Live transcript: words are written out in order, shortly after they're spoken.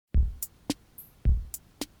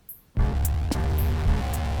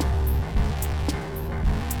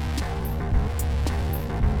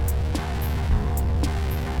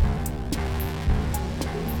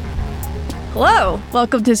Hello,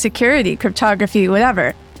 welcome to Security, Cryptography,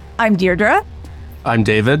 whatever. I'm Deirdre. I'm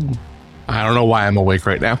David. I don't know why I'm awake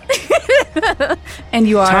right now. And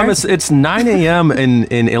you are? Thomas, it's 9 a.m.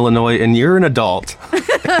 in Illinois, and you're an adult.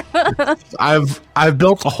 I've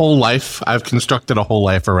built a whole life. I've constructed a whole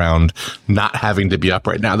life around not having to be up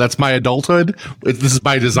right now. That's my adulthood. This is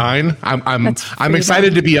by design. I'm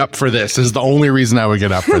excited to be up for this. This is the only reason I would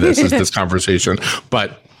get up for this is this conversation.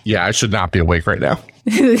 But yeah, I should not be awake right now.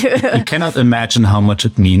 You cannot imagine how much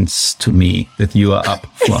it means to me that you are up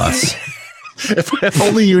for us. if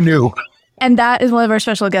only you knew. And that is one of our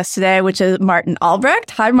special guests today, which is Martin Albrecht.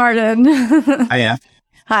 Hi, Martin. Hiya.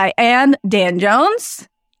 Hi. And Dan Jones.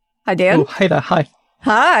 Hi, Dan. Oh, hi there. Hi.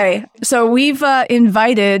 Hi. So we've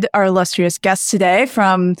invited our illustrious guests today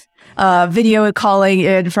from video calling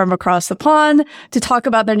in from across the pond to talk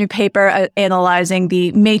about their new paper analyzing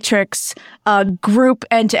the Matrix group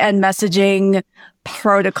end-to-end messaging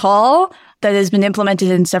protocol that has been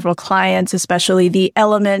implemented in several clients, especially the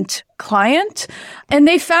Element client. And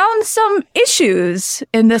they found some issues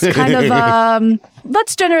in this kind of,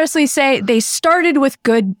 let's generously say they started with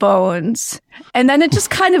good bones. And then it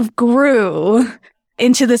just kind of grew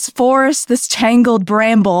into this forest, this tangled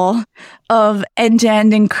bramble of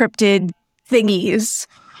end-to-end encrypted thingies.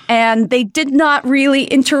 And they did not really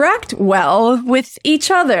interact well with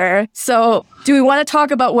each other. So do we want to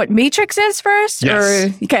talk about what Matrix is first?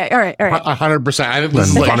 Yes. Okay. All right. 100%. I think this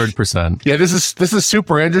is 100%. Yeah, this is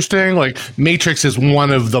super interesting. Like Matrix is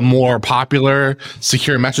one of the more popular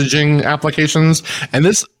secure messaging applications, and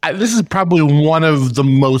this is probably one of the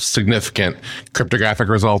most significant cryptographic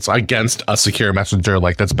results against a secure messenger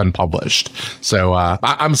like that's been published. So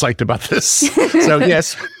I'm psyched about this. So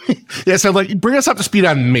yes, yeah. So like, bring us up to speed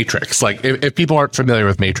on Matrix. Like, if people aren't familiar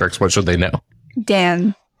with Matrix, what should they know?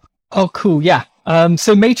 Dan. Oh, cool. Yeah.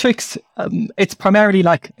 So Matrix, it's primarily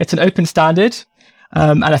it's an open standard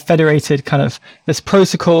and a federated kind of this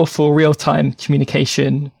protocol for real-time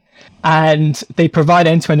communication. And they provide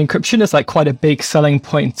end-to-end encryption as quite a big selling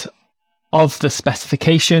point of the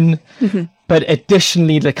specification. Mm-hmm. But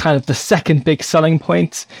additionally, the second big selling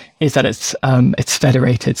point is that it's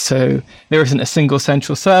federated. So there isn't a single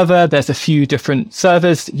central server. There's a few different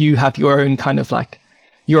servers. You have your own kind of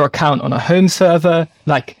your account on a home server.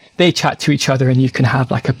 They chat to each other and you can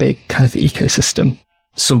have a big kind of ecosystem.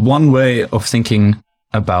 So one way of thinking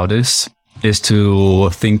about this is to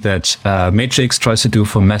think that Matrix tries to do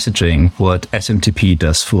for messaging what SMTP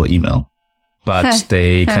does for email. But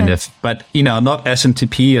they not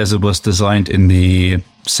SMTP as it was designed in the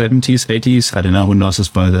 70s, 80s. I don't know who knows this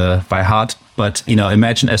by heart. But,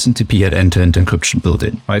 imagine SMTP had end-to-end encryption built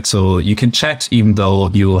in, right? So you can chat even though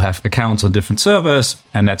you have accounts on different servers,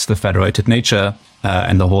 and that's the federated nature.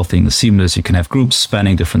 And the whole thing is seamless. You can have groups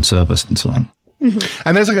spanning different servers and so on. Mm-hmm.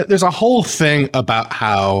 And there's a whole thing about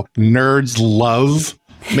how nerds love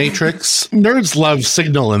Matrix. Nerds love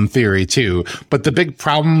Signal in theory too, but the big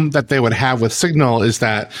problem that they would have with Signal is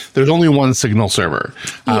that there's only one Signal server.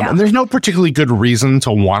 And there's no particularly good reason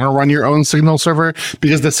to want to run your own Signal server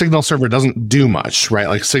because the Signal server doesn't do much, right?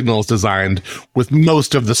 Like Signal is designed with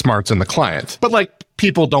most of the smarts in the client. But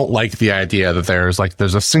people don't like the idea that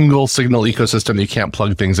there's a single Signal ecosystem you can't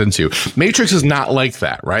plug things into. Matrix is not like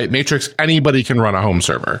that, right? Matrix, anybody can run a home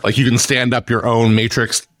server. You can stand up your own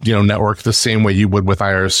Matrix, network the same way you would with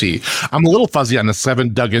IRC. I'm a little fuzzy on this. I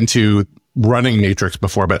haven't dug into running Matrix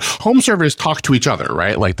before, but home servers talk to each other,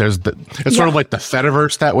 right? It's sort of like the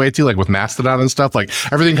Fediverse that way too, with Mastodon and stuff.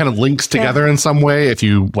 Everything kind of links together in some way if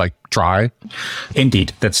you try.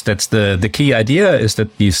 Indeed. That's the key idea is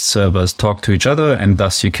that these servers talk to each other, and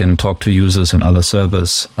thus you can talk to users and other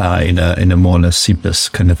servers in a more or less seamless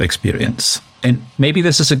kind of experience. And maybe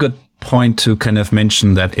this is a good point to kind of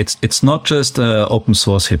mention that it's not just open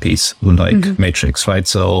source hippies who like Matrix, right?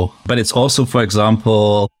 So, but it's also, for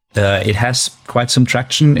example, it has quite some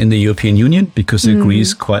traction in the European Union because it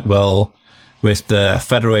agrees quite well with the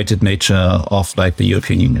federated nature of the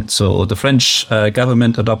European Union. So the French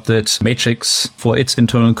government adopted Matrix for its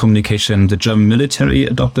internal communication. The German military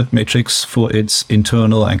adopted Matrix for its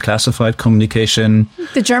internal and classified communication.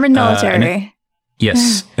 The German military.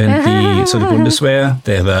 Yes. And the Bundeswehr,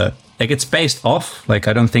 they have it's based off, I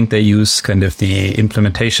don't think they use kind of the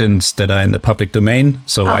implementations that are in the public domain.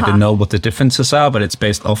 So I don't know what the differences are, but it's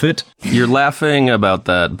based off it. You're laughing about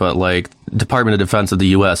that, but Department of Defense of the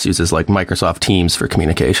U.S. uses like Microsoft Teams for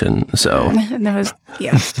communication. So And that was,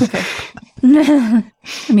 yeah, okay.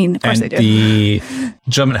 I mean, of course and they do. the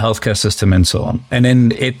German healthcare system and so on. And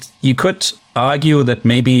then you could argue that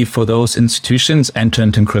maybe for those institutions,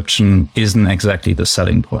 end-to-end encryption isn't exactly the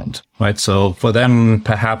selling point, right? So for them,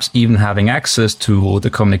 perhaps even having access to the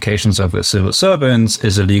communications of their civil servants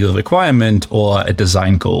is a legal requirement or a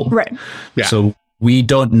design goal. Right. Yeah. So we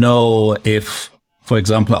don't know if, for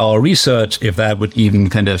example, our research, if that would even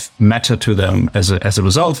kind of matter to them as a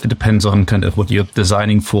result. It depends on kind of what you're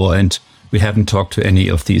designing for. And we haven't talked to any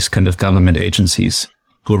of these kind of government agencies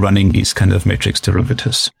who are running these kind of matrix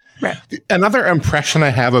derivatives. Right. Another impression I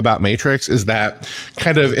have about Matrix is that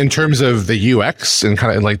kind of in terms of the UX and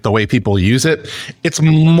kind of like the way people use it, it's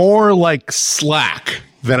more like Slack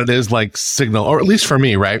than it is like Signal, or at least for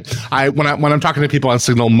me, right? When I'm talking to people on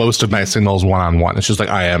Signal, most of my Signal is one-on-one. It's just like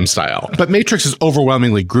IM style. But Matrix is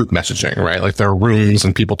overwhelmingly group messaging, right? Like there are rooms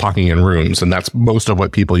and people talking in rooms, and that's most of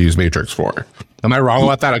what people use Matrix for. Am I wrong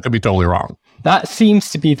about that? I could be totally wrong. That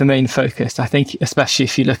seems to be the main focus. I think, especially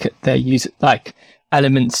if you look at their like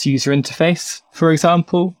Elements user interface, for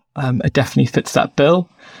example, it definitely fits that bill.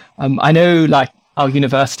 I know, like our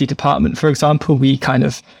university department, for example, we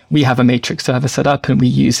have a Matrix server set up and we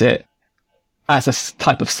use it as a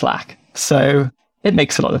type of Slack. So it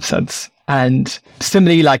makes a lot of sense. And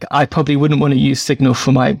similarly, like I probably wouldn't want to use Signal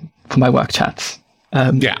for my work chats.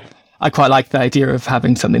 Yeah. I quite like the idea of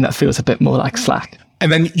having something that feels a bit more like Slack. And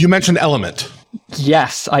then you mentioned Element.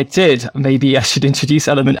 Yes, I did. Maybe I should introduce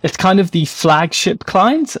Element. It's kind of the flagship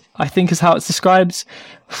client, I think is how it's described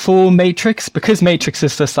for Matrix, because Matrix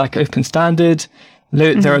is this like open standard.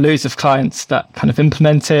 There are loads of clients that kind of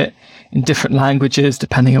implement it in different languages,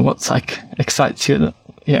 depending on what's like excites you,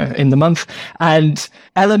 in the month. And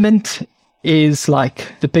Element is like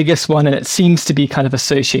the biggest one, and it seems to be kind of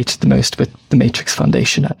associated the most with the Matrix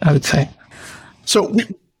Foundation, I would say. So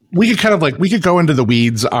we could kind of like, we could go into the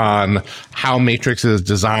weeds on how Matrix is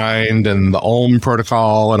designed and the Ulm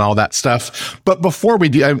protocol and all that stuff. But before we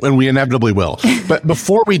do, and we inevitably will, but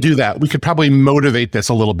before we do that, we could probably motivate this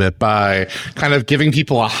a little bit by kind of giving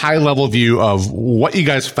people a high level view of what you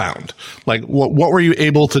guys found. Like what were you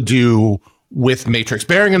able to do with Matrix,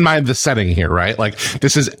 bearing in mind the setting here, right? Like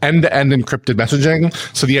this is end-to-end encrypted messaging.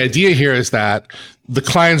 So the idea here is that the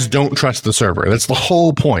clients don't trust the server. That's the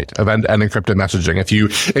whole point of end-to-end encrypted messaging. If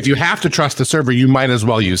you have to trust the server, you might as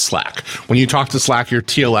well use Slack. When you talk to Slack, you're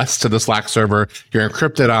TLS to the Slack server. You're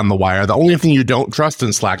encrypted on the wire. The only thing you don't trust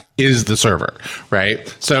in Slack is the server,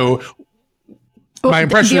 right? So my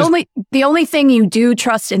impression is the only thing you do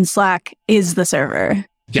trust in Slack is the server.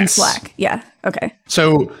 In Yes. Slack. Yeah. Okay.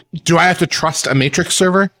 So do I have to trust a Matrix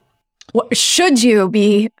server? What should you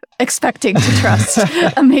be expecting to trust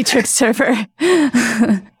a Matrix server?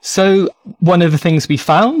 So one of the things we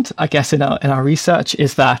found, I guess, in our research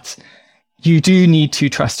is that you do need to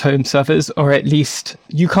trust home servers, or at least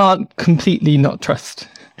you can't completely not trust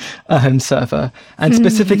a home server. And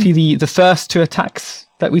specifically the first two attacks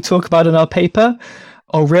that we talk about in our paper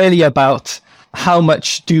are really about how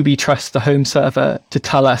much do we trust the home server to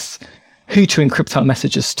tell us who to encrypt our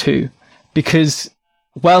messages to? Because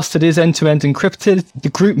whilst it is end-to-end encrypted, the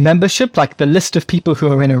group membership, like the list of people who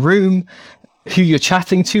are in a room, who you're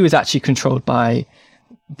chatting to, is actually controlled by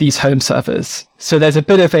these home servers. So there's a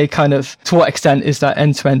bit of a kind of, to what extent is that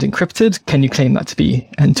end-to-end encrypted? Can you claim that to be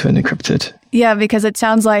end-to-end encrypted? Yeah, because it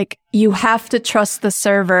sounds like you have to trust the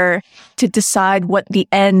server to decide what the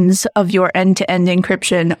ends of your end-to-end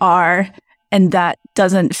encryption are. And that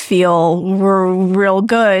doesn't feel real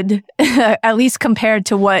good, at least compared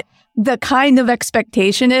to what the kind of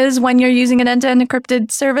expectation is when you're using an end-to-end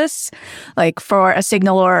encrypted service, like for a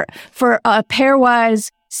Signal or for a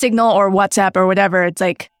pairwise Signal or WhatsApp or whatever. It's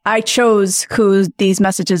like, I chose who these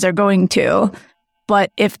messages are going to.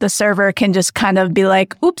 But if the server can just kind of be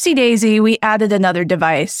like, oopsie daisy, we added another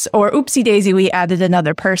device, or oopsie daisy, we added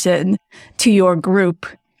another person to your group,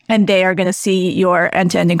 and they are going to see your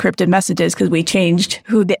end-to-end encrypted messages because we changed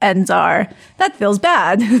who the ends are. That feels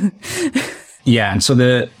bad. Yeah, and so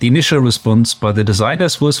the initial response by the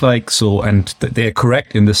designers was like, so, and they're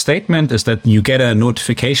correct in the statement, is that you get a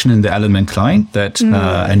notification in the Element client that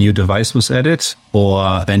a new device was added or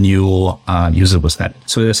a new user was added.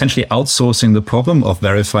 So they're essentially outsourcing the problem of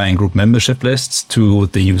verifying group membership lists to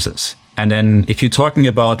the users. And then if you're talking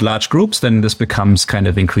about large groups, then this becomes kind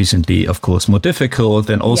of increasingly, of course, more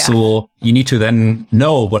difficult. And also you need to then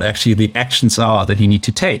know what actually the actions are that you need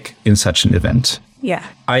to take in such an event. Yeah.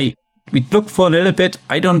 We looked for a little bit.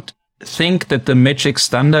 I don't think that the Matrix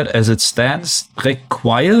standard as it stands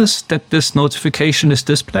requires that this notification is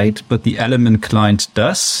displayed, but the Element client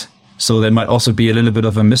does. So there might also be a little bit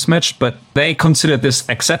of a mismatch, but they consider this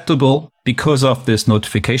acceptable because of this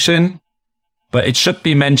notification. But it should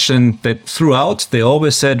be mentioned that throughout, they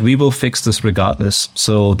always said, we will fix this regardless.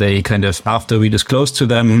 So they kind of, after we disclosed to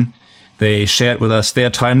them, they shared with us their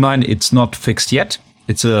timeline. It's not fixed yet.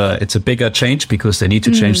 It's a bigger change because they need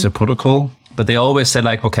to change the protocol. But they always said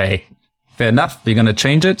like, okay, fair enough, we're going to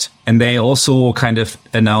change it. And they also kind of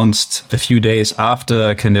announced a few days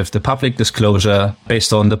after kind of the public disclosure,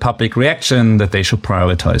 based on the public reaction, that they should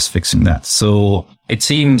prioritize fixing that. So it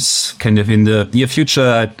seems kind of in the near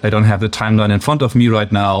future, I don't have the timeline in front of me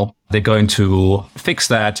right now, they're going to fix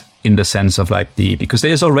that in the sense of like because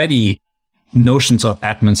there's already notions of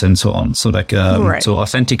admins and so on. So like, so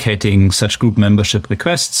authenticating such group membership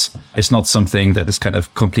requests is not something that is kind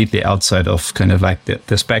of completely outside of kind of like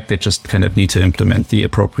the spec. They just kind of need to implement the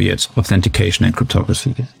appropriate authentication and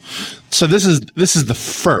cryptography. So this is the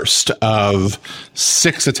first of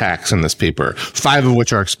 6 attacks in this paper, 5 of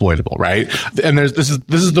which are exploitable, right? And this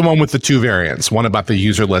is the one with the 2 variants, one about the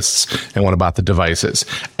user lists and one about the devices.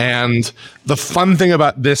 And the fun thing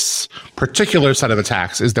about this particular set of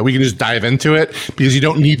attacks is that we can just dive into it because you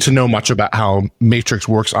don't need to know much about how Matrix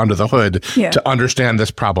works under the hood to understand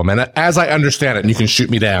this problem. And as I understand it, and you can shoot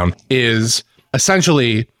me down, is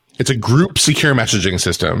essentially it's a group secure messaging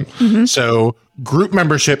system. So group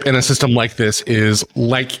membership in a system like this is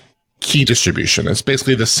like key distribution. It's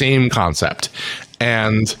basically the same concept.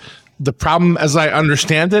 And the problem, as I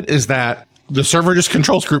understand it, is that the server just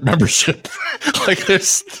controls group membership. Like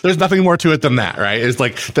there's nothing more to it than that, right? It's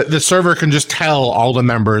like the server can just tell all the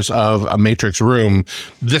members of a Matrix room,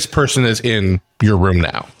 this person is in your room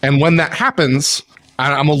now. And when that happens,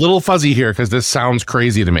 I'm a little fuzzy here because this sounds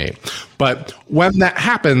crazy to me, but when that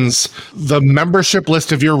happens, the membership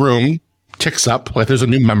list of your room ticks up, like there's a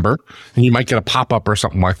new member, and you might get a pop-up or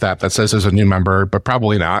something like that that says there's a new member, but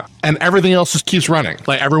probably not. And everything else just keeps running.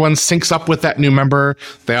 Like everyone syncs up with that new member.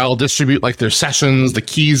 They all distribute like their sessions, the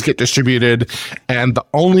keys get distributed. And the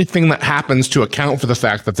only thing that happens to account for the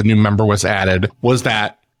fact that the new member was added was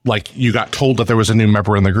that like you got told that there was a new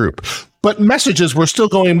member in the group. But messages were still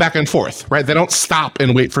going back and forth, right? They don't stop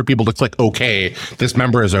and wait for people to click, okay, this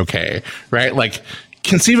member is okay, right? Like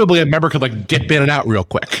conceivably a member could like dip in and out real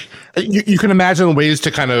quick. You can imagine ways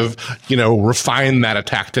to kind of, refine that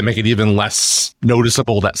attack to make it even less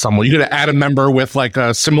noticeable that someone, you could add a member with like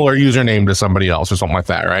a similar username to somebody else or something like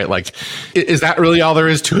that, right? Like, is that really all there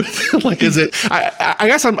is to it? Like, is it, I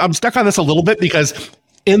guess I'm stuck on this a little bit because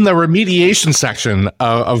in the remediation section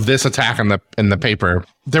of this attack in the paper,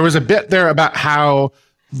 there was a bit there about how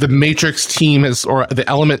the Matrix team or the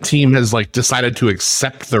Element team has like decided to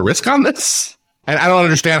accept the risk on this. And I don't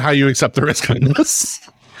understand how you accept the risk on this.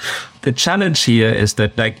 The challenge here is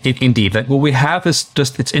that, indeed, what we have is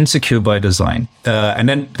just, it's insecure by design. And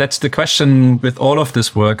then that's the question with all of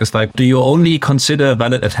this work is like, do you only consider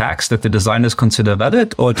valid attacks that the designers consider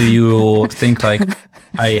valid? Or do you think like,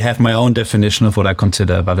 I have my own definition of what I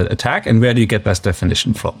consider a valid attack, and where do you get that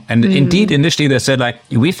definition from? And indeed, initially they said like,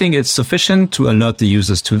 we think it's sufficient to alert the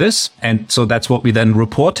users to this. And so that's what we then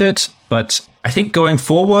reported. But I think going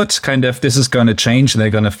forward, kind of, this is going to change and they're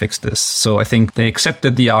going to fix this. So I think they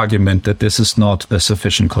accepted the argument that this is not a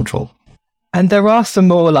sufficient control. And there are some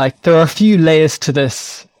more there are a few layers to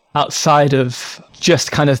this outside of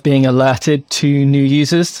just kind of being alerted to new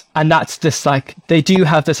users. And that's this, they do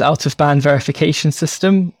have this out of band verification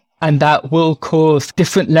system, and that will cause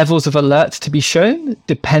different levels of alerts to be shown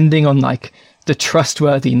depending on the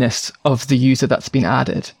trustworthiness of the user that's been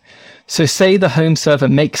added. So say the home server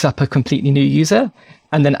makes up a completely new user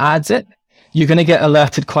and then adds it, you're going to get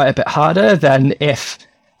alerted quite a bit harder than if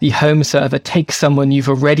the home server takes someone you've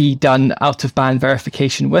already done out of band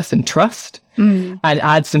verification with and trust and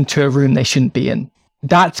adds them to a room they shouldn't be in.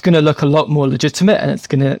 That's going to look a lot more legitimate, and it's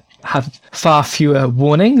going to have far fewer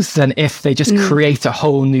warnings than if they just create a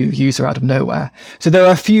whole new user out of nowhere. So there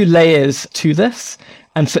are a few layers to this.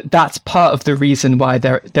 And that's part of the reason why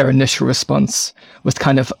their initial response was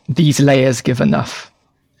kind of, these layers give enough.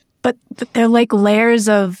 But they're like layers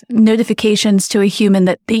of notifications to a human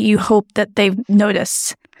that you hope that they've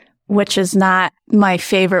noticed, which is not my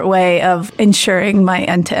favorite way of ensuring my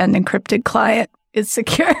end-to-end encrypted client is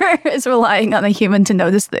secure, is relying on a human to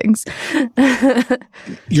notice things.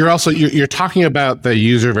 You're talking about the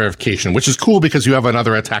user verification, which is cool because you have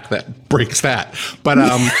another attack that breaks that. But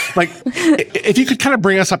if you could kind of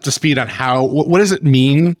bring us up to speed on what does it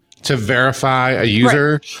mean to verify a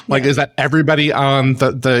user? Right. Is that everybody on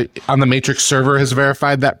the Matrix server has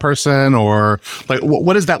verified that person, or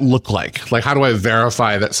what does that look like? Like, how do I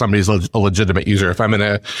verify that somebody's a legitimate user if I'm in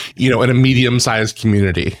a medium-sized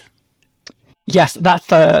community? Yes,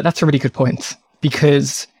 that's a really good point,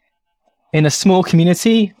 because in a small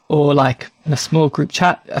community or like in a small group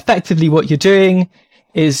chat, effectively what you're doing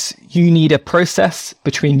is you need a process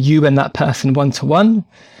between you and that person one-to-one,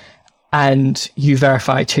 and you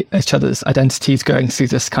verify each other's identities going through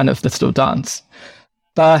this kind of little dance.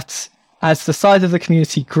 But as the size of the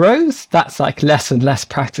community grows, that's like less and less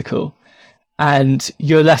practical. And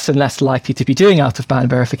you're less and less likely to be doing out-of-band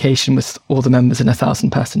verification with all the members in a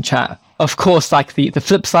 1,000-person chat. Of course, like the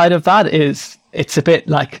flip side of that is it's a bit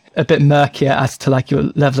murkier as to like your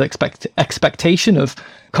level of expectation of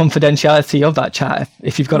confidentiality of that chat.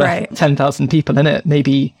 If you've got 10,000 people in it,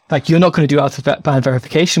 maybe like you're not going to do out-of-band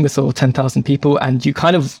verification with all 10,000 people, and you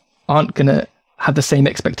kind of aren't going to have the same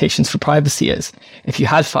expectations for privacy as if you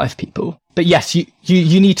had 5 people. But yes, you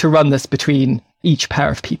need to run this between each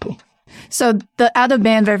pair of people. So the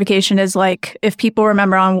out-of-band verification is like if people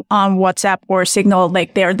remember on WhatsApp or Signal,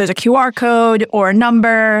 like there's a QR code or a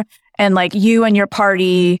number, and like you and your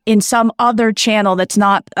party in some other channel that's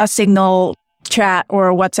not a Signal chat or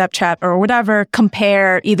a WhatsApp chat or whatever,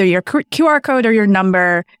 compare either your QR code or your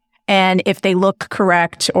number. And if they look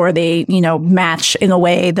correct or they, match in a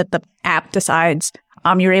way that the app decides,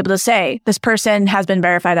 you're able to say this person has been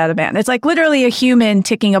verified out-of-band. It's like literally a human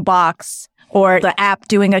ticking a box, or the app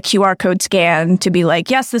doing a QR code scan to be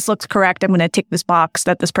like, yes, this looks correct. I'm going to tick this box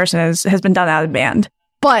that this person has been done out-of-band.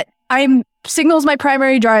 But Signal's my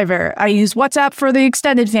primary driver. I use WhatsApp for the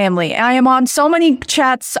extended family. I am on so many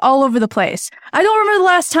chats all over the place. I don't remember the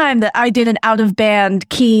last time that I did an out-of-band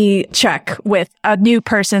key check with a new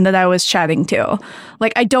person that I was chatting to.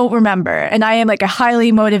 Like, I don't remember. And I am like a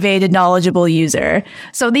highly motivated, knowledgeable user.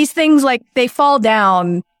 So these things, like, they fall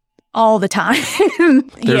down all the time.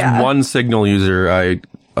 There's one Signal user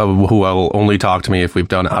who will only talk to me if we've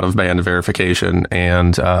done out-of-band verification,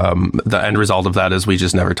 and the end result of that is we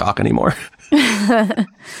just never talk anymore.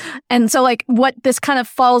 And so, like, what this kind of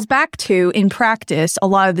falls back to in practice a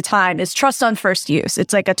lot of the time is trust on first use.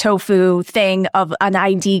 It's like a tofu thing of an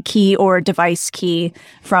ID key or a device key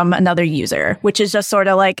from another user, which is just sort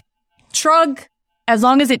of like shrug. As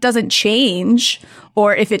long as it doesn't change,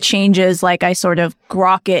 or if it changes, like I sort of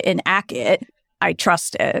grok it and ack it, I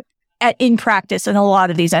trust it. In practice, in a lot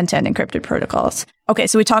of these end-to-end encrypted protocols. Okay,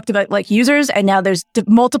 so we talked about like users, and now there's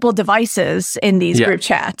multiple devices in these group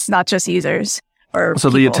chats, not just users. So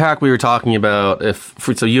people. The attack we were talking about,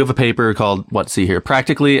 so you have a paper called,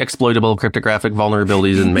 Practically Exploitable Cryptographic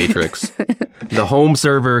Vulnerabilities in Matrix. The home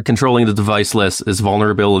server controlling the device list is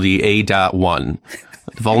vulnerability A.1.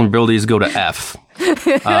 The vulnerabilities go to F.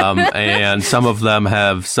 And some of them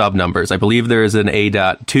have sub numbers. I believe there is an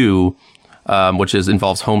A.2, which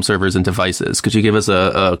involves home servers and devices. Could you give us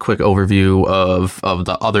a quick overview of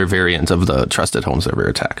the other variant of the trusted home server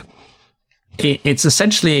attack? It's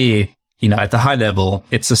essentially, at the high level,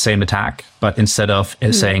 it's the same attack, but instead of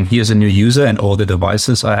saying, here's a new user and all the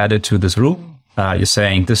devices are added to this room, you're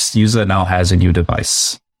saying this user now has a new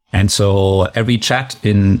device. And so every chat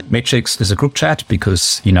in Matrix is a group chat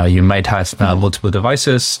because, you might have multiple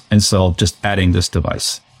devices. And so just adding this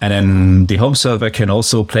device. And then the home server can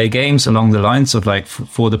also play games along the lines of like,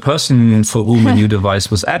 for the person for whom a new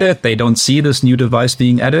device was added, they don't see this new device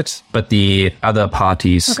being added, but the other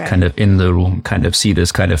parties kind of in the room kind of see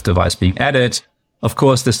this kind of device being added. Of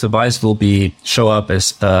course, this device will show up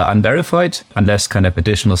as unverified unless kind of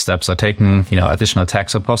additional steps are taken, additional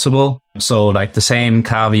attacks are possible. So like the same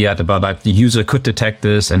caveat about like the user could detect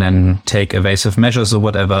this and then take evasive measures or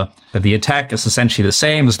whatever. But the attack is essentially the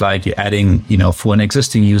same. It's like you're adding, for an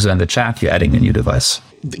existing user in the chat, you're adding a new device.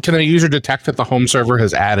 Can a user detect that the home server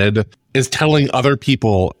is telling other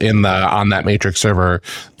people on that Matrix server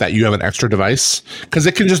that you have an extra device? Because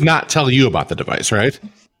it can just not tell you about the device, right?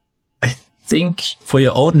 I think for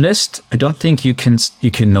your own list, I don't think you can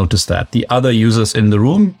notice that. The other users in the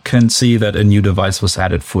room can see that a new device was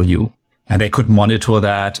added for you, and they could monitor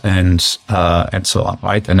that and so on,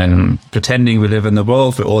 right? And then pretending we live in the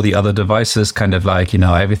world where all the other devices kind of like,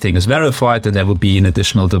 everything is verified, then there will be an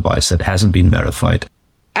additional device that hasn't been verified.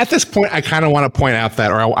 At this point, I kind of want to point out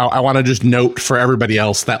that, or I want to just note for everybody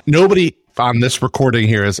else that nobody on this recording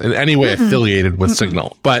here is in any way affiliated with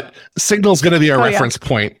Signal, but Signal is going to be a reference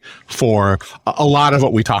point for a lot of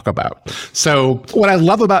what we talk about. So what I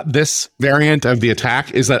love about this variant of the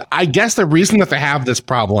attack is that I guess the reason that they have this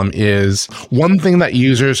problem is one thing that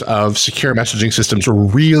users of secure messaging systems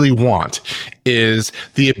really want is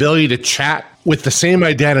the ability to chat with the same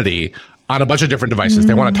identity on a bunch of different devices.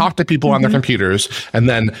 They want to talk to people on their computers and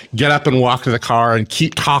then get up and walk to the car and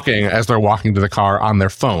keep talking as they're walking to the car on their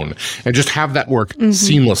phone and just have that work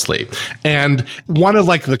seamlessly. And one of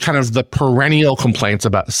like the kind of the perennial complaints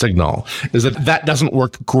about Signal is that doesn't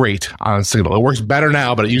work great on Signal. It works better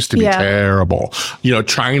now, but it used to be terrible. You know,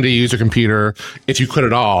 trying to use a computer, if you could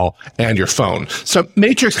at all, and your phone. So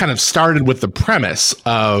Matrix kind of started with the premise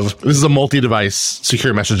of this is a multi-device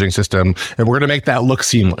secure messaging system, and we're going to make that look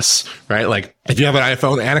seamless, right? Like if you have an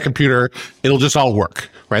iPhone and a computer, it'll just all work,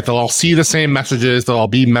 right? They'll all see the same messages. They'll all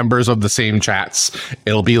be members of the same chats.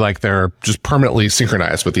 It'll be like they're just permanently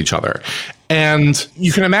synchronized with each other. And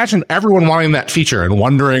you can imagine everyone wanting that feature and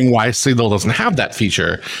wondering why Signal doesn't have that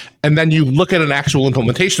feature. And then you look at an actual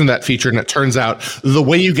implementation of that feature, and it turns out the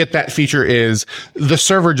way you get that feature is the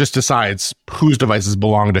server just decides whose devices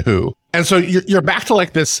belong to who. And so you're back to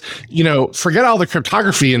like this, you know, forget all the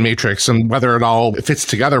cryptography in Matrix and whether it all fits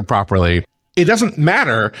together properly. It doesn't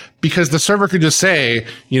matter because the server could just say,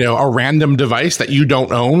 you know, a random device that you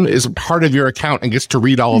don't own is part of your account and gets to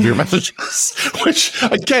read all of your messages, which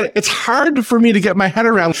again, it's hard for me to get my head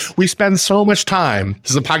around. We spend so much time.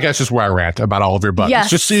 This is a podcast just where I rant about all of your bugs. Yes.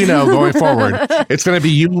 Just so you know, going forward, it's going to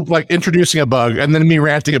be you like introducing a bug and then me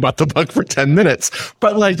ranting about the bug for 10 minutes.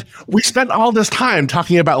 But like we spent all this time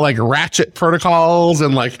talking about like ratchet protocols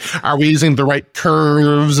and like, are we using the right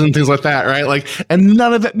curves and things like that, right? Like, and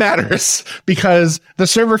none of it matters because the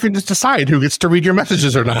server can just decide who gets to read your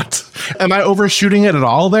messages or not. Am I overshooting it at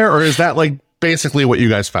all there? Or is that like basically what you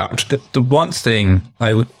guys found? The one thing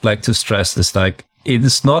I would like to stress is like, it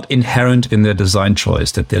is not inherent in their design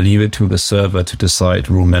choice that they leave it to the server to decide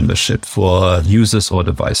room membership for users or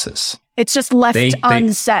devices. It's just left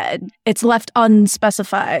unsaid. It's left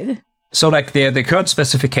unspecified. So like the current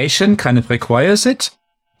specification kind of requires it,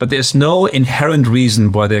 but there's no inherent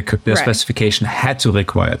reason why their specification had to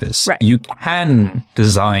require this. Right. You can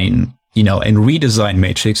design, you know, and redesign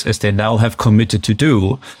Matrix as they now have committed to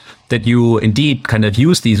do, that you indeed kind of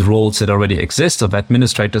use these roles that already exist of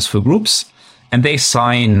administrators for groups, and they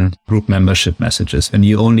sign group membership messages, and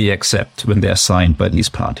you only accept when they're signed by these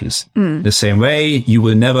parties. The same way, you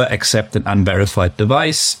will never accept an unverified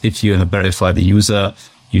device. If you verify the user,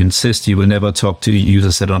 you insist you will never talk to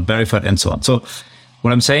users that aren't verified, and so on. So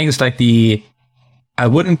what I'm saying is like I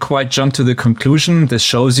wouldn't quite jump to the conclusion. This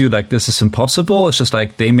shows you like this is impossible. It's just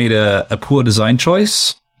like they made a poor design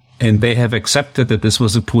choice and they have accepted that this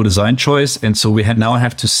was a poor design choice. And so we now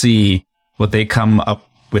have to see what they come up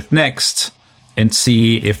with next and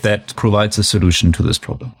see if that provides a solution to this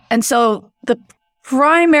problem. And so the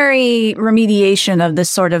primary remediation of this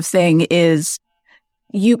sort of thing is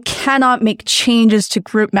you cannot make changes to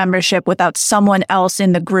group membership without someone else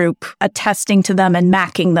in the group attesting to them and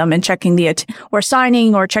macking them and checking or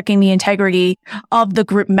signing or checking the integrity of the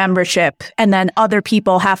group membership. And then other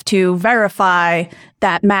people have to verify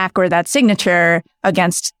that MAC or that signature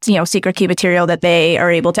against, you know, secret key material that they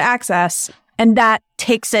are able to access. And that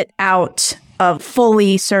takes it out of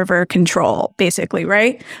fully server control, basically,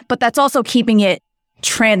 right? But that's also keeping it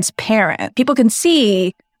transparent. People can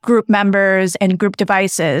see group members and group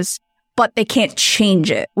devices, but they can't change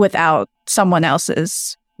it without someone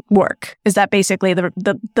else's work. Is that basically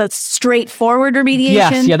the straightforward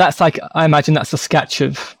remediation? Yes, that's like, I imagine that's a sketch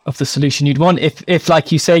of the solution you'd want. If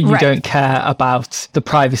like you say, you don't care about the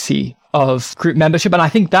privacy of group membership. And I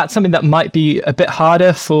think that's something that might be a bit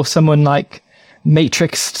harder for someone like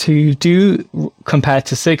Matrix to do compared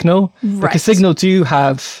to Signal. Because Signal do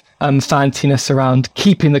have fanciness around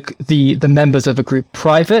keeping the members of a group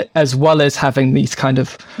private, as well as having these kind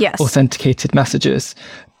of authenticated messages.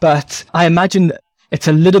 But I imagine it's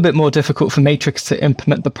a little bit more difficult for Matrix to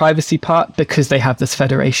implement the privacy part because they have this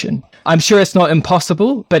federation. I'm sure it's not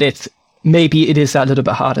impossible, but maybe it is that little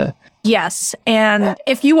bit harder. Yes. And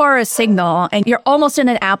if you are a Signal and you're almost in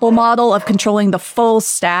an Apple model of controlling the full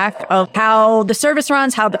stack of how the service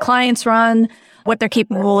runs, how the clients run, what they're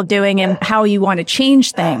capable of doing, and how you want to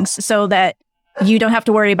change things so that you don't have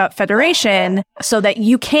to worry about federation, so that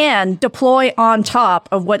you can deploy on top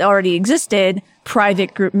of what already existed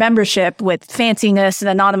private group membership with fanciness and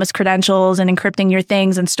anonymous credentials and encrypting your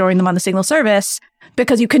things and storing them on the Signal service,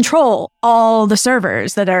 because you control all the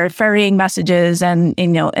servers that are ferrying messages and, you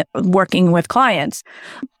know, working with clients.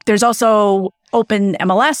 There's also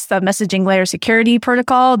OpenMLS, the messaging layer security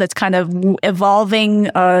protocol that's kind of evolving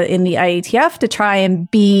in the IETF to try and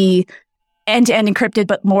be end-to-end encrypted,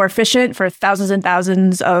 but more efficient for thousands and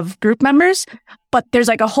thousands of group members. But there's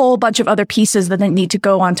like a whole bunch of other pieces that need to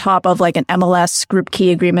go on top of like an MLS group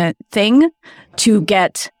key agreement thing to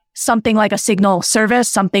get something like a Signal service,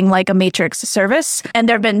 something like a Matrix service. And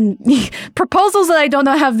there have been proposals that I don't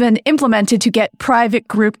know have been implemented to get private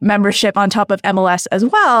group membership on top of MLS as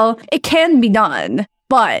well. It can be done.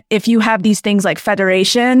 But if you have these things like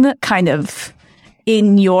federation kind of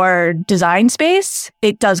in your design space,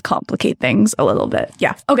 it does complicate things a little bit.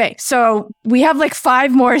 Yeah. Okay. So we have like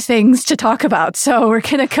 5 more things to talk about. So we're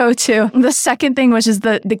going to go to the second thing, which is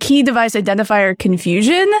the key device identifier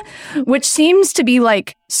confusion, which seems to be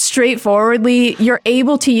like straightforwardly, you're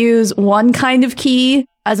able to use one kind of key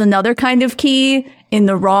as another kind of key in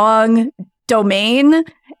the wrong domain.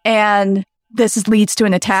 And this leads to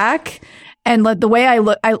an attack. And the way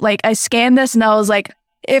I scanned this and I was like,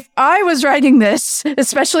 if I was writing this,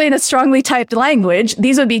 especially in a strongly typed language,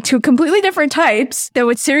 these would be 2 completely different types that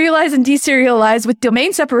would serialize and deserialize with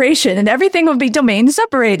domain separation, and everything would be domain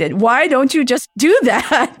separated. Why don't you just do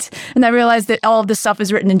that? And I realized that all of this stuff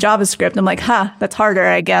is written in JavaScript. I'm like, that's harder,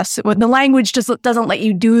 I guess. The language just doesn't let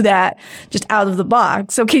you do that just out of the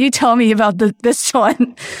box. So can you tell me about this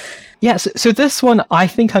one? Yes. So this one, I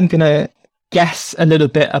think I'm going to guess a little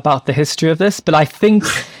bit about the history of this, but I think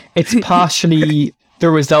it's partially the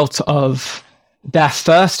result of their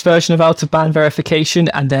first version of out-of-band verification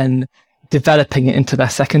and then developing it into their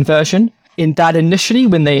second version. In that initially,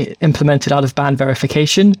 when they implemented out-of-band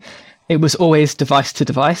verification, it was always device to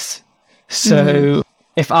device. So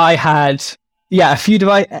if I had, a few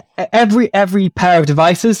every pair of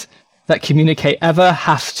devices that communicate ever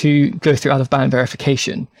have to go through out-of-band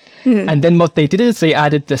verification. And then what they did is they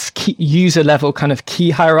added this key, user level kind of key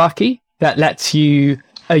hierarchy that lets a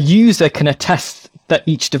user can attest that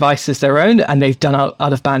each device is their own, and they've done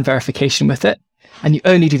out-of-band verification with it. And you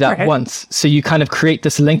only do that once. So you kind of create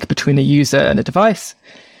this link between a user and a device.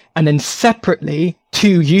 And then separately,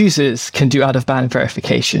 2 users can do out-of-band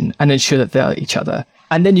verification and ensure that they're each other.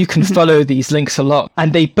 And then you can follow these links along.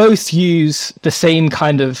 And they both use the same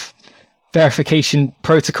kind of verification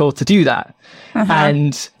protocol to do that.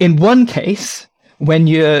 And in one case, when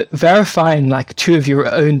you're verifying like 2 of your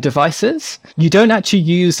own devices, you don't actually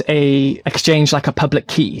use exchange like a public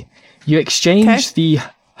key. You exchange the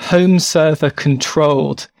home server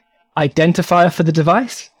controlled identifier for the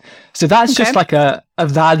device. So that's just like a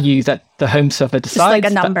value that the home server decides. Just like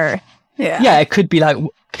a number. Yeah, it could be like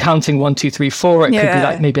counting 1, 2, 3, 4. It could be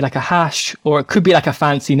like maybe like a hash, or it could be like a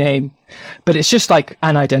fancy name. But it's just like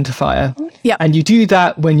an identifier. Yeah. And you do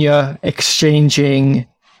that when you're doing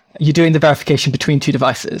the verification between 2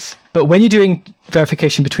 devices. But when you're doing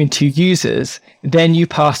verification between 2 users, then you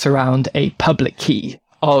pass around a public key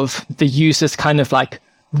of the user's kind of like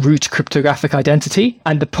root cryptographic identity.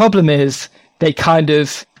 And the problem is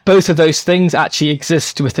both of those things actually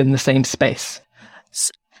exist within the same space.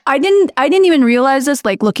 I didn't even realize this,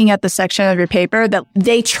 like looking at the section of your paper, that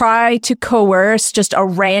they try to coerce just a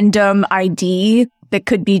random ID that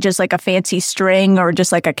could be just like a fancy string or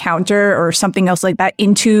just like a counter or something else like that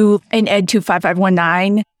into an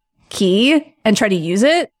ED25519 key and try to use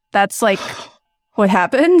it. That's like what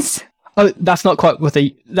happens. Oh, that's not quite what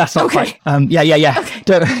that's not quite.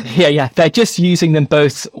 Okay. They're just using them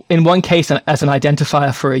both in one case as an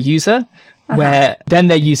identifier for a user, where then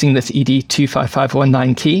they're using this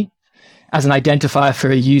ED25519 key as an identifier for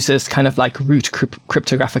a user's kind of like root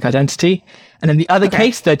cryptographic identity. And in the other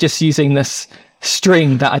case, they're just using this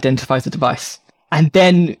string that identifies the device. And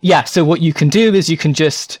then, so what you can do is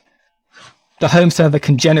the home server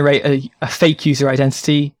can generate a fake user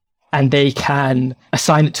identity, and they can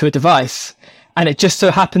assign it to a device. And it just so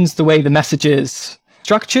happens the way the message is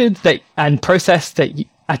structured and processed that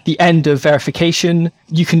at the end of verification,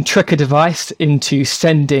 you can trick a device into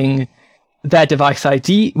sending their device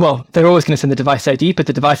ID. Well, they're always going to send the device ID, but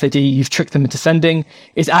the device ID you've tricked them into sending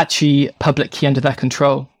is actually public key under their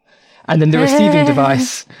control. And then the receiving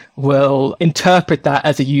device will interpret that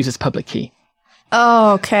as a user's public key.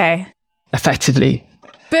 Oh, okay. Effectively.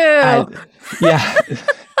 Boo!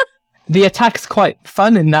 The attack's quite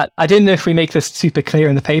fun in that, I don't know if we make this super clear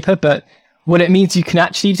in the paper, but what it means you can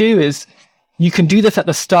actually do is you can do this at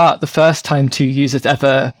the start, the first time 2 users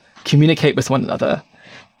ever communicate with one another,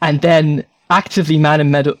 and then actively man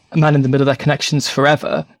in the middle of their connections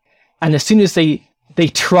forever. And as soon as they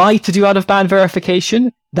try to do out-of-band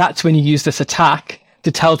verification, that's when you use this attack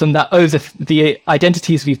to tell them that, the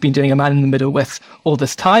identities we've been doing a man in the middle with all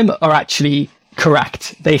this time are actually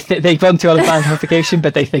correct. They've run through out-of-band verification,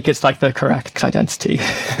 but they think it's like the correct identity.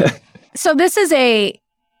 So this is a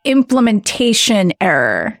implementation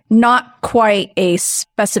error, not quite a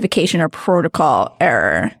specification or protocol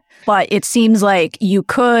error. But it seems like you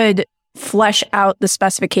could flesh out the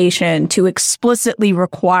specification to explicitly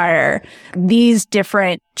require these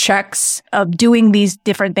different checks of doing these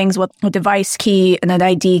different things with a device key and an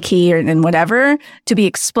ID key and whatever to be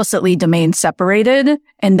explicitly domain separated.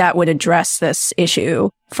 And that would address this issue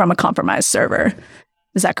from a compromised server.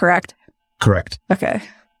 Is that correct? Correct. Okay.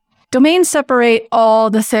 Domain separate all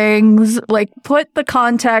the things, like put the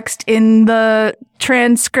context in the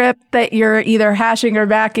transcript that you're either hashing or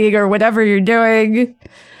backing or whatever you're doing.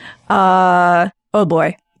 Oh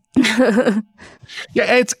boy. Yeah,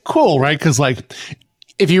 it's cool, right? Because like,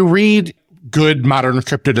 if you read good modern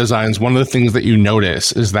crypto designs, one of the things that you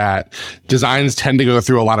notice is that designs tend to go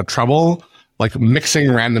through a lot of trouble, like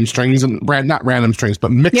mixing random strings and not random strings,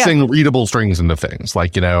 but mixing readable strings into things.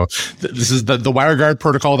 Like, this is the WireGuard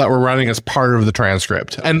protocol that we're running as part of the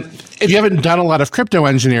transcript. And if you haven't done a lot of crypto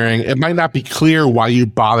engineering, it might not be clear why you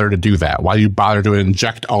bother to do that, why you bother to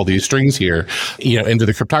inject all these strings here, into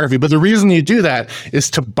the cryptography. But the reason you do that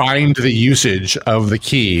is to bind the usage of the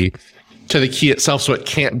key to the key itself so it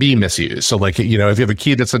can't be misused. So like, if you have a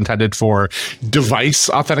key that's intended for device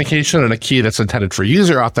authentication and a key that's intended for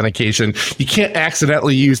user authentication, you can't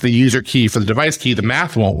accidentally use the user key for the device key. The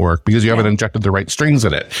math won't work because you haven't injected the right strings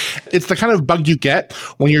in it. It's the kind of bug you get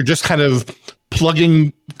when you're just kind of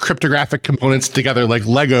plugging cryptographic components together like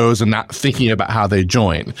Legos and not thinking about how they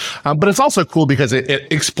join. But it's also cool because it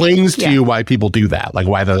explains to you why people do that, like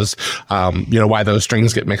why those, why those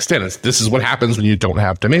strings get mixed in. This is what happens when you don't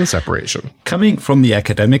have domain separation. Coming from the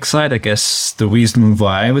academic side, I guess the reason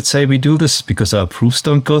why I would say we do this is because our proofs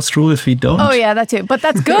don't go through if we don't. Oh yeah, that too. But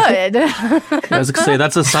that's good. I was going to say,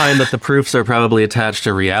 that's a sign that the proofs are probably attached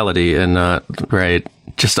to reality and not,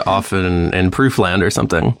 just off in Proofland or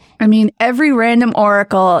something. I mean, every random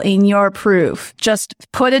oracle in your proof, just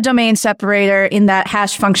put a domain separator in that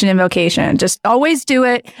hash function invocation. Just always do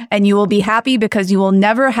it, and you will be happy because you will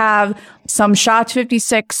never have some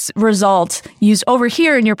SHA-256 result used over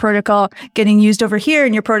here in your protocol getting used over here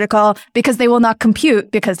in your protocol because they will not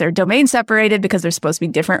compute because they're domain separated because they're supposed to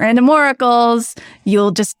be different random oracles.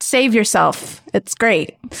 You'll just save yourself. It's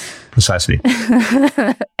great. Precisely.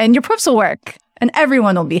 And your proofs will work. And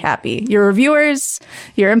everyone will be happy. Your reviewers,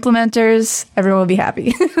 your implementers, everyone will be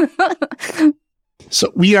happy.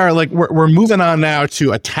 So we are we're moving on now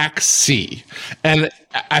to attack C. And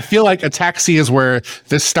I feel like attack C is where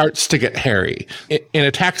this starts to get hairy. In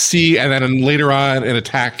attack C and then later on in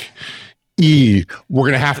attack E, we're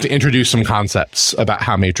going to have to introduce some concepts about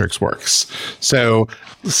how Matrix works. So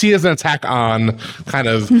C is an attack on kind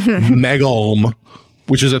of MegOlm,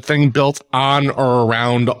 which is a thing built on or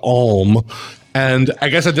around Olm. And I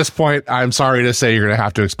guess at this point, I'm sorry to say you're going to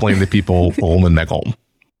have to explain to people Olm and MegOlm.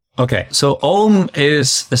 Okay, so Olm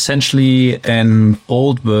is essentially an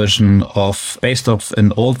old version of Signal,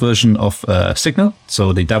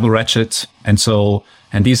 so the double ratchet. And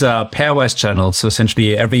these are pairwise channels. So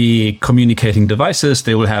essentially every communicating devices,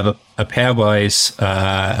 they will have a pairwise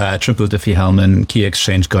triple Diffie-Hellman key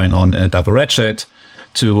exchange going on in a double ratchet.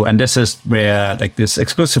 And this is where this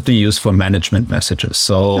exclusively used for management messages.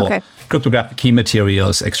 So cryptographic key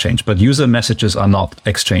materials exchange, but user messages are not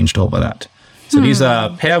exchanged over that. So these are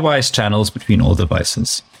pairwise channels between all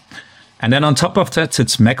devices. And then on top of that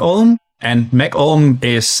sits MegOlm. And MegOlm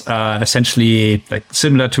is essentially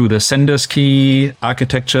similar to the sender's key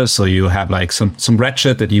architecture. So you have some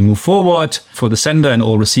ratchet that you move forward for the sender, and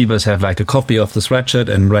all receivers have a copy of this ratchet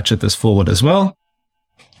and ratchet this forward as well.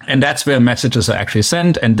 And that's where messages are actually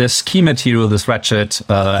sent. And this key material, this ratchet,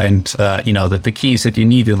 the keys that you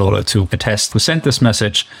need in order to attest to send this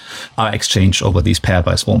message are exchanged over these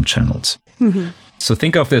pairwise Olm channels. Mm-hmm. So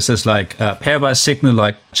think of this as pairwise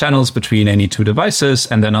signal, channels between any two devices.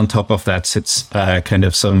 And then on top of that sits kind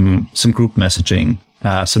of some group messaging,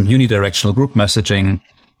 some unidirectional group messaging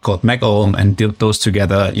called MegOlm. And those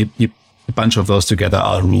together, a bunch of those together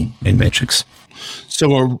are a room in Matrix.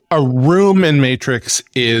 So a room in Matrix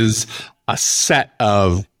is a set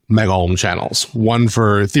of MegOlm channels,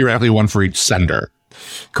 theoretically one for each sender.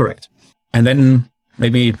 Correct. And then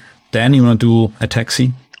maybe, Dan, you want to do attack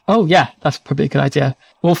C? Oh, yeah, that's probably a good idea.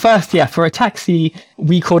 Well, first, for attack C,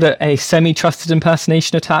 we called it a semi-trusted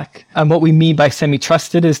impersonation attack. And what we mean by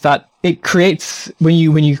semi-trusted is that it creates, when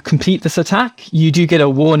you complete this attack, you do get a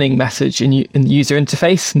warning message in the user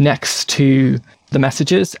interface next to the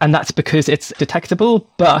messages. And that's because it's detectable,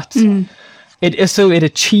 but it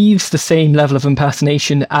achieves the same level of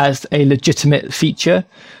impersonation as a legitimate feature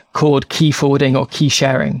called key forwarding or key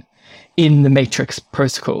sharing in the Matrix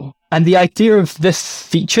protocol. And the idea of this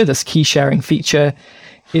feature, this key sharing feature,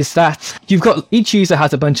 is that each user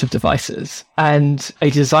has a bunch of devices. And a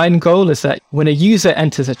design goal is that when a user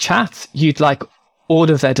enters a chat, you'd like all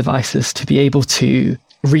of their devices to be able to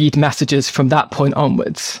read messages from that point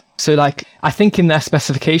onwards. So like, I think in their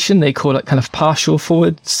specification, they call it kind of partial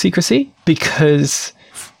forward secrecy because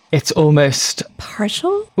it's almost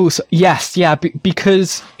Partial? also, yes, yeah,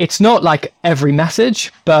 because it's not like every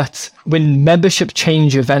message, but when membership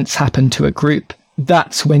change events happen to a group,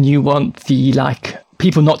 that's when you want the like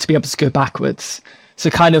people not to be able to go backwards. So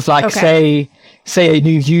kind of like say a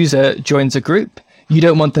new user joins a group, you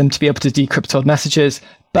don't want them to be able to decrypt old messages,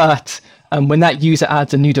 but when that user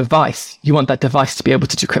adds a new device, you want that device to be able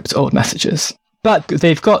to decrypt old messages. But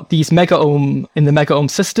they've got these MegaOhm in the MegaOhm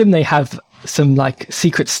system. They have some like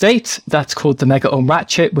secret state that's called the MegaOhm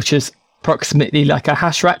ratchet, which is approximately like a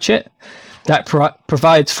hash ratchet that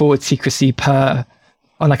provides forward secrecy on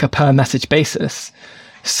like a per message basis.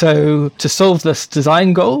 So to solve this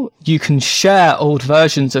design goal, you can share old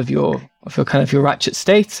versions of your ratchet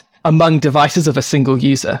state among devices of a single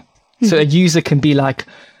user. So a user can be like,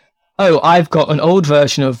 oh, I've got an old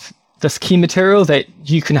version of this key material that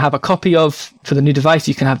you can have a copy of for the new device.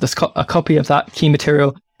 You can have a copy of that key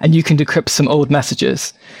material and you can decrypt some old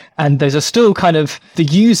messages. And there's still kind of, the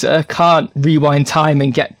user can't rewind time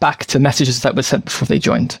and get back to messages that were sent before they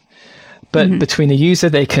joined. But between the user,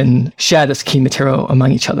 they can share this key material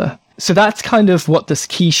among each other. So that's kind of what this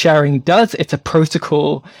key sharing does. It's a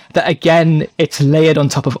protocol that, again, it's layered on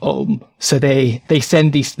top of Ohm. So they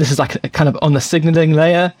send this is like a kind of on the signaling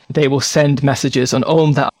layer. They will send messages on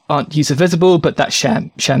Ohm that aren't user visible, but that share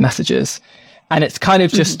messages. And it's kind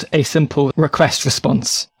of just a simple request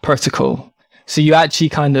response protocol. So you actually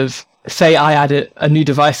kind of say a new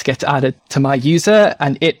device gets added to my user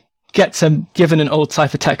and it gets given an old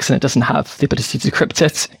ciphertext and it doesn't have the ability to decrypt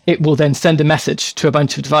it. It will then send a message to a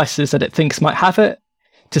bunch of devices that it thinks might have it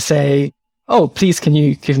to say, oh, please, can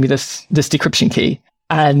you give me this decryption key?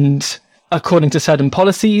 And according to certain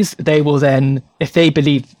policies, they will then, if they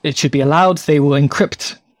believe it should be allowed, they will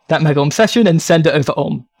encrypt that MegaOhm session and send it over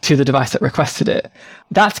Ohm to the device that requested it.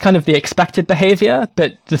 That's kind of the expected behavior.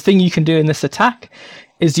 But the thing you can do in this attack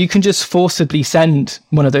is you can just forcibly send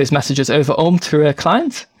one of those messages over Ohm to a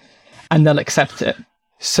client and they'll accept it.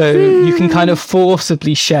 So you can kind of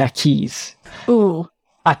forcibly share keys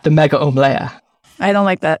at the MegaOhm layer. I don't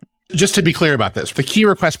like that. Just to be clear about this, the key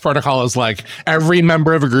request protocol is like every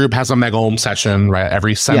member of a group has a MegaOhm session, right?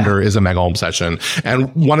 Every sender is a MegaOhm session.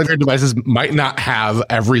 And one of your devices might not have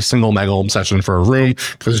every single MegaOhm session for a room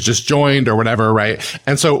because it's just joined or whatever, right?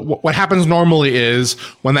 And so what happens normally is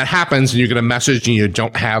when that happens and you get a message and you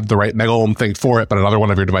don't have the right MegaOhm thing for it, but another one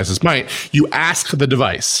of your devices might, you ask the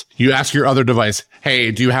device, you ask your other device, hey,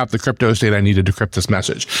 do you have the crypto state I need to decrypt this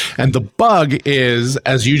message? And the bug is,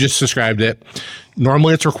 as you just described it,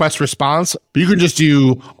 normally it's request response, but you can just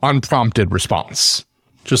do unprompted response.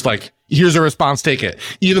 Just like, here's a response, take it.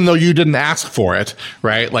 Even though you didn't ask for it,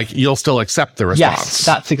 right? Like, you'll still accept the response. Yes,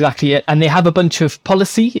 that's exactly it. And they have a bunch of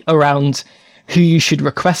policy around who you should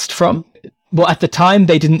request from. Well, at the time,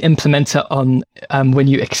 they didn't implement it on when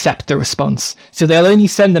you accept the response. So they'll only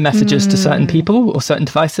send the messages to certain people or certain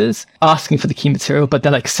devices asking for the key material, but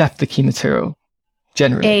they'll accept the key material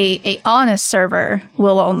generally. A honest server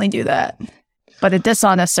will only do that. But a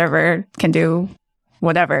dishonest server can do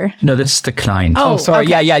whatever. No, this is the client. Oh, sorry.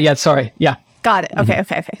 Okay. Yeah. Sorry. Yeah. Got it. Okay.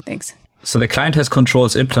 Thanks. So the client has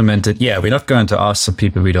controls implemented. Yeah, we're not going to ask some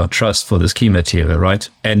people we don't trust for this key material, right?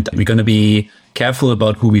 And we're going to be careful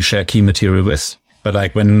about who we share key material with. But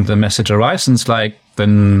like when the message arrives and it's like,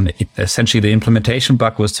 then essentially the implementation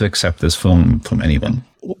bug was to accept this from anyone.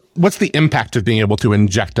 What's the impact of being able to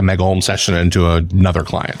inject a MegaOhm session into another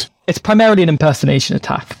client? It's primarily an impersonation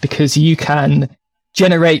attack because you can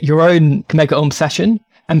generate your own MegaOhm session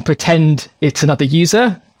and pretend it's another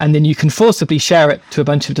user, and then you can forcibly share it to a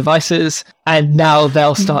bunch of devices, and now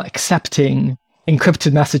they'll start accepting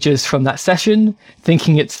encrypted messages from that session,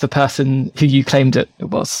 thinking it's the person who you claimed it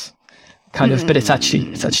was. Kind of, but it's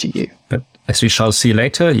actually you. But as we shall see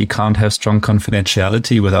later, you can't have strong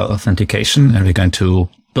confidentiality without authentication, and we're going to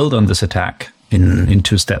build on this attack in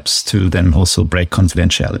 2 steps to then also break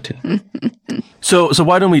confidentiality. So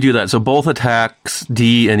why don't we do that? So both attacks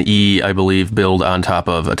D and E, I believe, build on top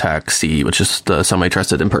of attack C, which is the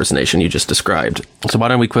semi-trusted impersonation you just described. So why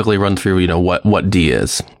don't we quickly run through, what D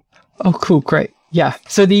is? Oh, cool. Great. Yeah.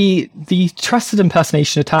 So the trusted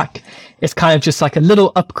impersonation attack is kind of just like a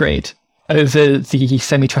little upgrade over the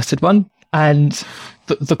semi-trusted one. And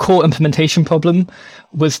the core implementation problem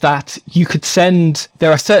was that you could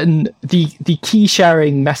there are certain, the key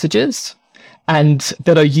sharing messages and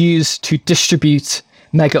that are used to distribute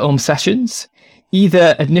MegaOhm sessions,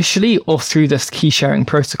 either initially or through this key sharing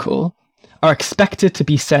protocol, are expected to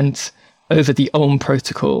be sent over the Ohm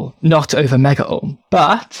protocol, not over mega ohm.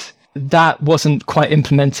 But that wasn't quite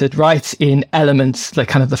implemented right in Elements, like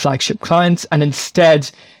kind of the flagship clients. And instead,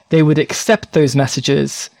 they would accept those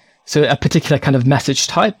messages, so a particular kind of message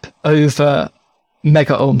type, over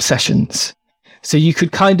mega ohm sessions. So you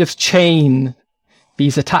could kind of chain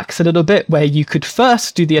these attacks a little bit, where you could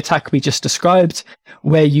first do the attack we just described,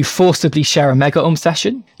 where you forcibly share a mega ohm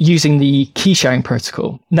session using the key sharing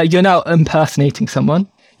protocol. Now you're now impersonating someone.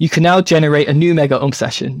 You can now generate a new mega ohm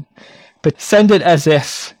session, but send it as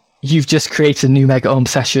if you've just created a new mega ohm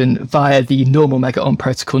session via the normal mega ohm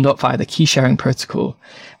protocol, not via the key sharing protocol.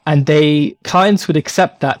 And clients would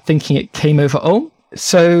accept that, thinking it came over ohm.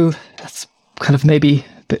 So that's kind of maybe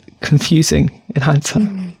a bit confusing in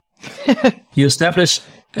hindsight. You establish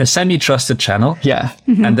a semi-trusted channel. Yeah.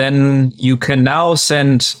 And then you can now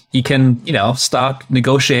start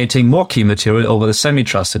negotiating more key material over the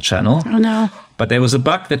semi-trusted channel. Oh no. But there was a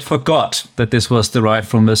bug that forgot that this was derived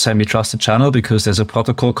from a semi-trusted channel, because there's a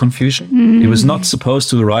protocol confusion. It was not supposed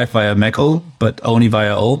to arrive via MAC-OHM, but only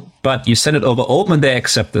via ohm. But you send it over ohm and they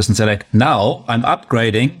accept this and say like, now I'm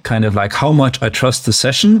upgrading kind of like how much I trust the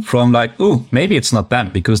session from like, ooh, maybe it's not them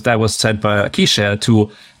because that was sent by a key share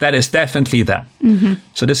to that is definitely them.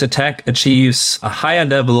 So this attack achieves a higher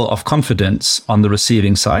level of confidence on the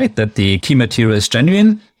receiving side that the key material is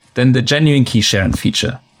genuine than the genuine key sharing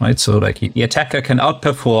feature. Right, so like the attacker can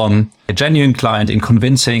outperform a genuine client in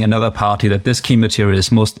convincing another party that this key material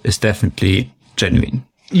is definitely genuine.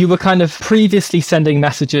 You were kind of previously sending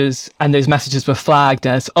messages, and those messages were flagged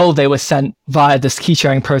as, oh, they were sent via this key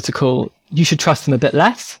sharing protocol. You should trust them a bit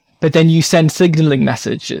less. But then you send signaling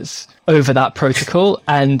messages over that protocol,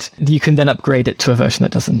 and you can then upgrade it to a version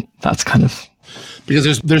that doesn't. That's kind of...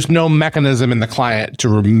 Because there's no mechanism in the client to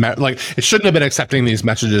remember, like it shouldn't have been accepting these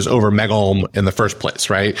messages over mega ohm in the first place,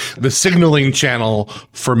 right? The signaling channel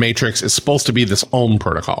for Matrix is supposed to be this ohm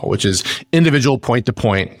protocol, which is individual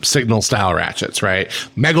point-to-point signal style ratchets, right?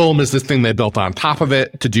 Mega ohm is this thing they built on top of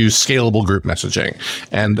it to do scalable group messaging.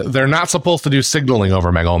 And they're not supposed to do signaling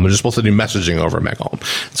over mega ohm. They're just supposed to do messaging over mega ohm.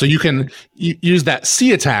 So you can use that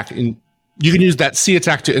C attack You can use that C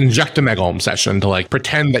attack to inject a mega ohm session to like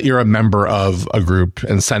pretend that you're a member of a group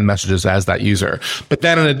and send messages as that user. But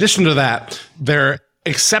then in addition to that, they're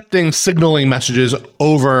accepting signaling messages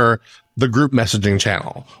over the group messaging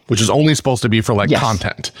channel, which is only supposed to be for like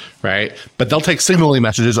content, right? But they'll take signaling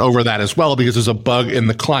messages over that as well, because there's a bug in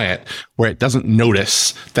the client where it doesn't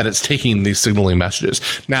notice that it's taking these signaling messages.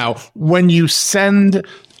 Now, when you send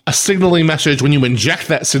a signaling message, when you inject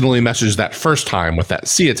that signaling message that first time with that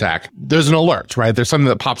C attack, there's an alert, right? There's something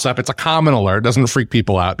that pops up. It's a common alert. It doesn't freak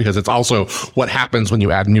people out because it's also what happens when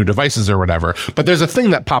you add new devices or whatever. But there's a thing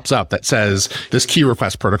that pops up that says this key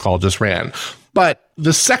request protocol just ran. But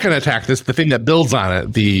the second attack, the thing that builds on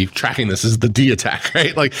it, the tracking this is the D attack,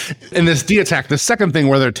 right? Like in this D attack, the second thing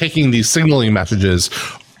where they're taking these signaling messages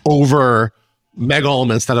over mega ohm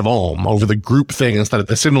instead of ohm, over the group thing instead of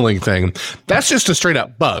the signaling thing, that's just a straight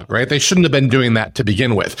up bug, right? They shouldn't have been doing that to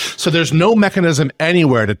begin with. So there's no mechanism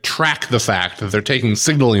anywhere to track the fact that they're taking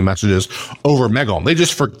signaling messages over mega ohm. They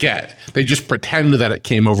just forget. They just pretend that it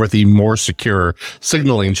came over the more secure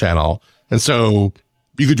signaling channel. And so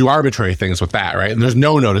you could do arbitrary things with that, right? And there's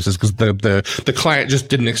no notices because the client just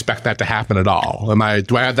didn't expect that to happen at all.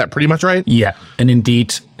 Do I have that pretty much right? Yeah. And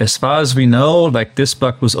indeed, as far as we know, like this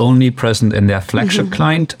bug was only present in their flagship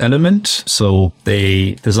client Element. So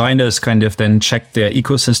designers kind of then checked their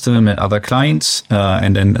ecosystem and other clients.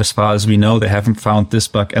 And then as far as we know, they haven't found this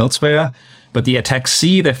bug elsewhere. But the attack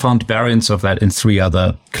C, they found variants of that in 3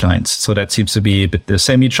 other clients. So that seems to be a bit the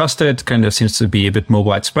semi-trusted, kind of seems to be a bit more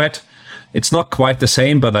widespread. It's not quite the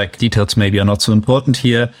same, but like details maybe are not so important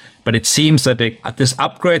here. But it seems that this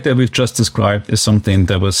upgrade that we've just described is something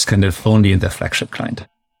that was kind of only in their flagship client.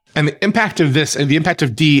 And the impact of this and the impact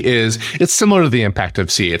of D is it's similar to the impact of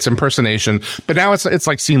C. It's impersonation, but now it's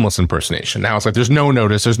like seamless impersonation. Now it's like there's no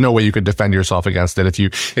notice. There's no way you could defend yourself against it.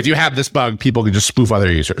 If you have this bug, people can just spoof other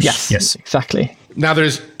users. Yes, exactly. Now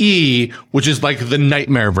there's E, which is like the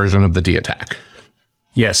nightmare version of the D attack.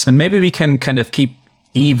 Yes, and maybe we can kind of keep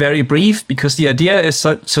E very brief, because the idea is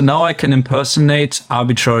so now I can impersonate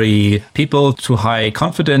arbitrary people to high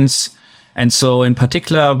confidence. And so in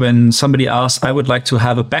particular, when somebody asks, I would like to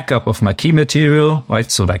have a backup of my key material,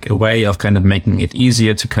 right? So like a way of kind of making it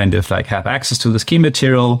easier to kind of like have access to this key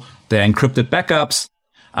material, they're encrypted backups.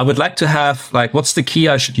 I would like to have like, what's the key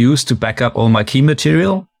I should use to back up all my key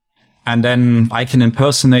material? And then I can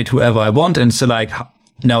impersonate whoever I want and say like,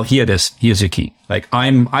 now here it is, here's your key. Like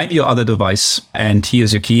I'm your other device and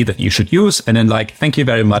here's your key that you should use. And then like, thank you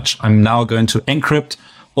very much. I'm now going to encrypt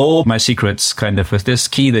all my secrets kind of with this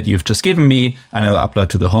key that you've just given me, and I'll upload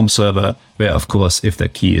to the home server, where, of course, if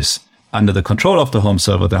that key is under the control of the home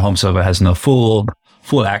server has no full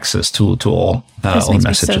access to all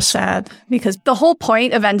messages. Me so sad, because the whole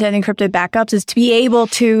point of end-to-end encrypted backups is to be able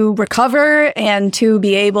to recover and to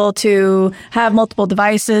be able to have multiple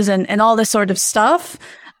devices and all this sort of stuff.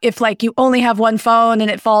 If like you only have one phone and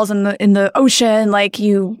it falls in the ocean, like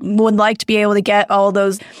you would like to be able to get all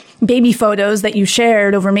those baby photos that you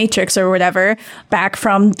shared over Matrix or whatever back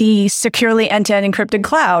from the securely end-to-end encrypted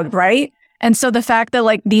cloud, right? And so the fact that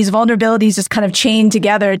like these vulnerabilities just kind of chain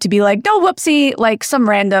together to be like, no, whoopsie, like some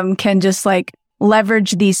random can just like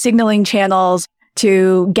leverage these signaling channels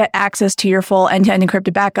to get access to your full end-to-end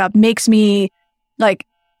encrypted backup makes me like,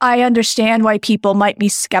 I understand why people might be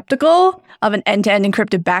skeptical of an end-to-end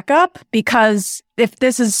encrypted backup, because if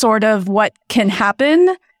this is sort of what can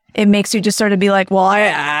happen, it makes you just sort of be like,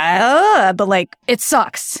 well, but like, it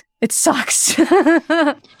sucks. It sucks.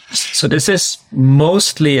 So this is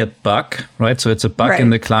mostly a bug, right? So it's a bug in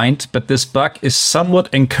the client, but this bug is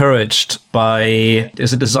somewhat encouraged by,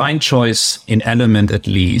 there's a design choice in Element at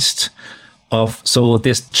least, so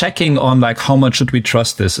this checking on like how much should we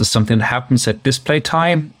trust this is something that happens at display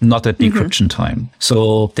time, not at decryption time.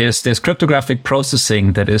 So there's cryptographic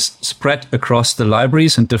processing that is spread across the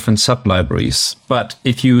libraries and different sub-libraries. But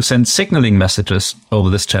if you send signaling messages over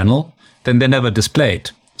this channel, then they're never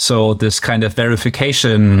displayed. So this kind of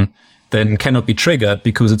verification then cannot be triggered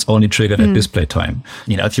because it's only triggered at display time.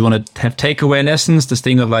 You know, if you want to have takeaway lessons, this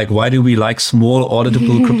thing of like, why do we like small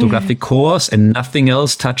auditable cryptographic cores and nothing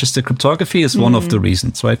else touches the cryptography is one of the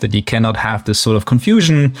reasons, right? That you cannot have this sort of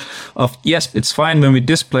confusion of, yes, it's fine when we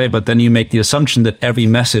display, but then you make the assumption that every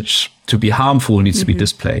message to be harmful needs to be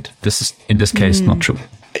displayed. This is, in this case, not true.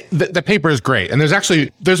 The paper is great. And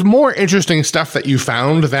there's more interesting stuff that you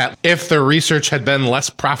found that if the research had been less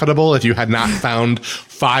profitable, if you had not found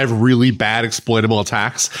 5 really bad exploitable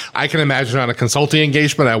attacks, I can imagine on a consulting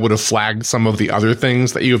engagement, I would have flagged some of the other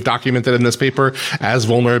things that you have documented in this paper as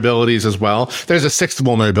vulnerabilities as well. There's a 6th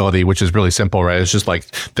vulnerability, which is really simple, right? It's just like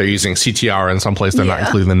they're using CTR in some place. They're not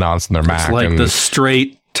including the nonce in their Mac. It's like the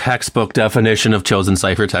straight textbook definition of chosen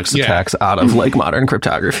ciphertext attacks out of like modern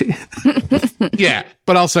cryptography. Yeah,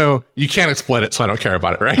 but also you can't exploit it, so I don't care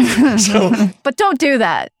about it, right? So, but don't do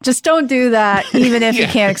that. Just don't do that, even if you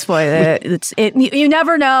can't exploit it. You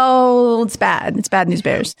never know. It's bad. It's bad news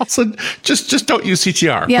bears. Also, just don't use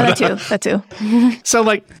CTR. Yeah, that too. So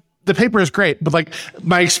like, the paper is great, but like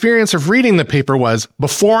my experience of reading the paper was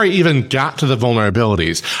before I even got to the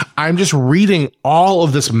vulnerabilities, I'm just reading all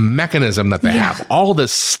of this mechanism that they have, all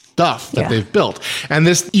this stuff that they've built. And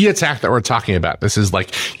this e-attack that we're talking about, this is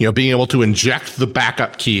like, you know, being able to inject the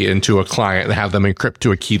backup key into a client and have them encrypt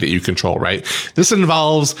to a key that you control, right? This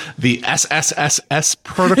involves the SSSS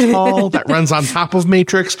protocol that runs on top of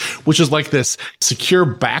Matrix, which is like this secure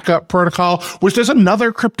backup protocol, which there's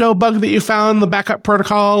another crypto bug that you found in the backup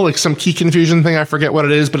protocol, like some key confusion thing. I forget what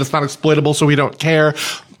it is, but it's not exploitable, so we don't care.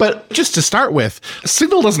 But just to start with,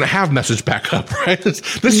 Signal doesn't have message backup, right? This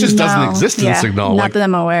just doesn't exist in Signal. Not that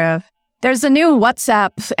I'm aware of. There's a new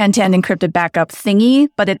WhatsApp end-to-end encrypted backup thingy,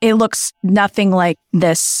 but it looks nothing like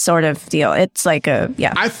this sort of deal. It's like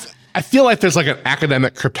I feel like there's like an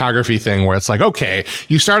academic cryptography thing where it's like, okay,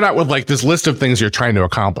 you start out with like this list of things you're trying to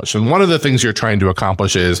accomplish. And one of the things you're trying to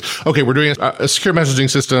accomplish is, okay, we're doing a secure messaging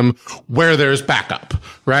system where there's backup,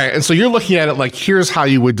 right? And so you're looking at it like, here's how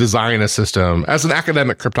you would design a system. As an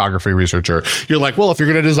academic cryptography researcher, you're like, well, if you're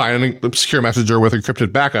going to design a secure messenger with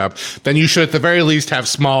encrypted backup, then you should at the very least have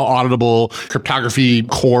small auditable cryptography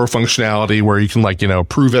core functionality where you can like, you know,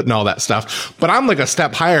 prove it and all that stuff. But I'm like a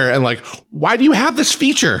step higher and like, why do you have this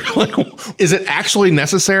feature? Like, is it actually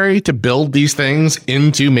necessary to build these things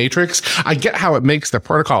into Matrix? I get how it makes the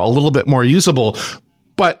protocol a little bit more usable,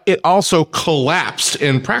 but it also collapsed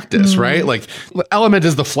in practice, right? Like Element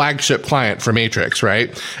is the flagship client for Matrix,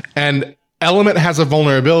 right? And Element has a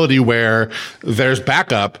vulnerability where there's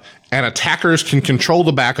backup and attackers can control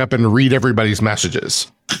the backup and read everybody's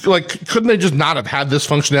messages. Like, couldn't they just not have had this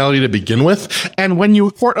functionality to begin with? And when you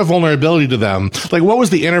report a vulnerability to them, like, what was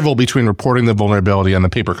the interval between reporting the vulnerability and the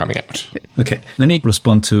paper coming out? Okay, let me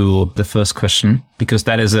respond to the first question, because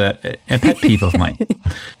that is a pet peeve of mine.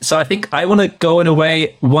 So I think I want to go in a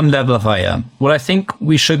way one level higher. What I think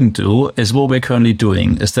we shouldn't do is what we're currently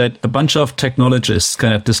doing, is that a bunch of technologists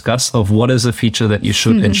kind of discuss of what is a feature that you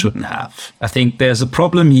should and shouldn't have. I think there's a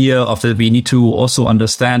problem here of that we need to also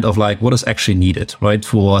understand of like what is actually needed, right?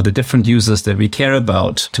 For the different users that we care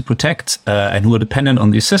about to protect and who are dependent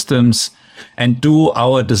on these systems, and do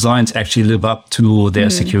our designs actually live up to their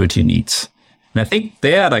security needs? And I think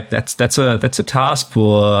that's a task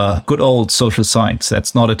for good old social science.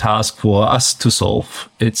 That's not a task for us to solve.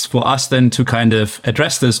 It's for us then to kind of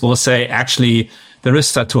address this or say, actually, the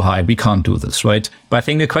risks are too high. We can't do this, right? But I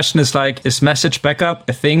think the question is like, is message backup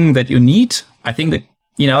a thing that you need? I think that,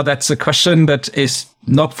 that's a question that is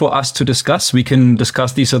not for us to discuss. We can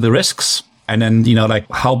discuss these are the risks. And then,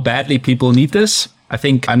 how badly people need this. I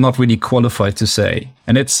think I'm not really qualified to say.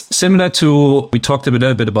 And it's similar to, we talked a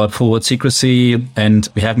little bit about forward secrecy, and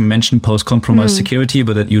we haven't mentioned post-compromise security,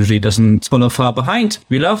 but that usually doesn't follow far behind.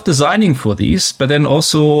 We love designing for these, but then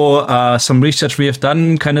also some research we have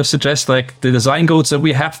done kind of suggests like the design goals that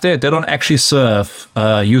we have there, they don't actually serve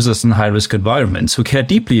users in high-risk environments who care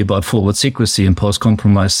deeply about forward secrecy and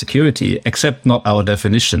post-compromise security, except not our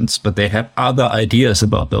definitions, but they have other ideas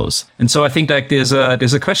about those. And so I think like there's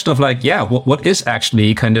a question of like, what is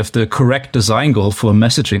actually kind of the correct design goal for a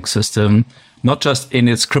messaging system, not just in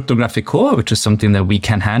its cryptographic core, which is something that we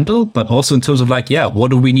can handle, but also in terms of like, what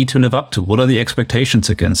do we need to live up to? What are the expectations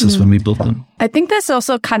against us when we build them? I think this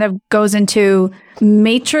also kind of goes into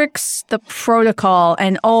Matrix, the protocol,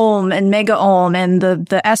 and Ohm and Mega Ohm and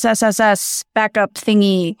the SSSS backup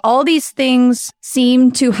thingy. All these things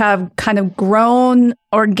seem to have kind of grown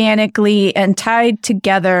organically and tied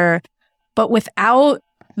together, but without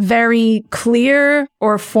very clear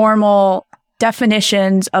or formal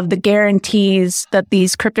definitions of the guarantees that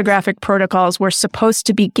these cryptographic protocols were supposed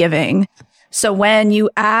to be giving. So when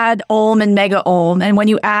you add Ohm and Mega Ohm, and when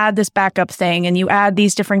you add this backup thing, and you add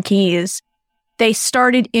these different keys, they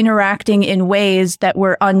started interacting in ways that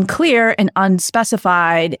were unclear and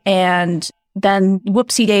unspecified. And then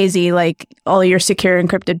whoopsie daisy, like all your secure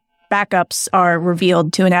encrypted backups are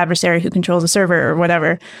revealed to an adversary who controls a server or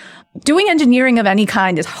whatever. Doing engineering of any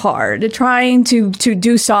kind is hard. Trying to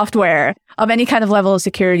do software of any kind of level of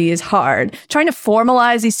security is hard. Trying to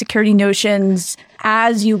formalize these security notions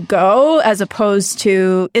as you go, as opposed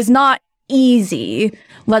to, is not easy,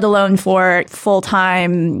 let alone for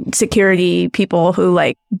full-time security people who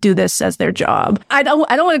like do this as their job. I don't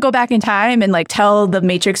want to go back in time and like tell the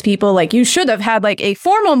Matrix people like you should have had like a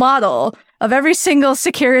formal model of every single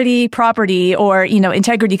security property or,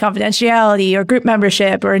 integrity, confidentiality, or group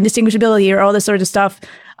membership, or indistinguishability, or all this sort of stuff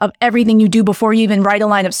of everything you do before you even write a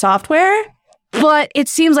line of software. But it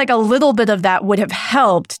seems like a little bit of that would have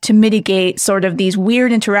helped to mitigate sort of these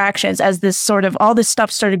weird interactions as this sort of all this stuff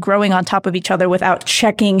started growing on top of each other without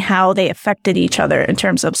checking how they affected each other in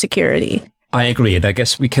terms of security. I agree. And I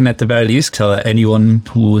guess we can at the very least tell anyone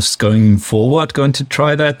who's going to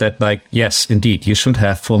try that like, yes, indeed, you should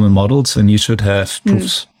have formal models and you should have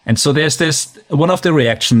proofs. And so there's this, one of the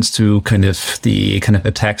reactions to kind of the kind of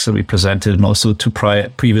attacks that we presented and also to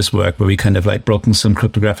previous work where we kind of like broken some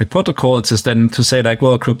cryptographic protocols is then to say like,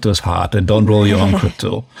 well, crypto is hard and don't roll your own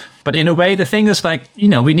crypto. But in a way, the thing is like,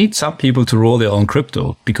 we need some people to roll their own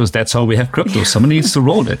crypto because that's how we have crypto. Someone needs to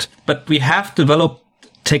roll it. But we have developed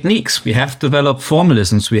techniques. We have developed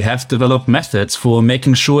formalisms. We have developed methods for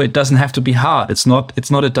making sure it doesn't have to be hard. It's not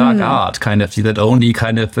a dark art kind of that only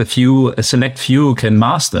kind of a select few can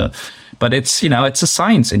master. But it's, it's a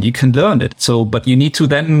science and you can learn it. So, but you need to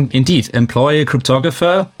then indeed employ a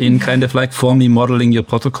cryptographer in kind of like formally modeling your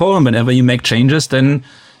protocol. And whenever you make changes, then,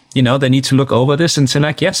 they need to look over this and say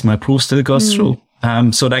like, yes, my proof still goes through.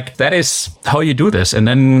 So like that is how you do this. And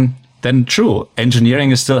then true, engineering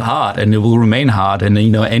is still hard and it will remain hard. And,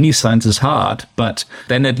 any science is hard, but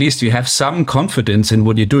then at least you have some confidence in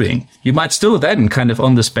what you're doing. You might still then kind of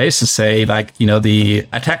on this basis say like, the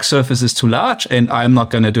attack surface is too large and I'm not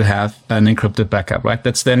going to have an encrypted backup, right?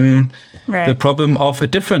 That's then the problem of a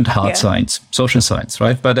different hard science, social science,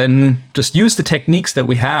 right? But then just use the techniques that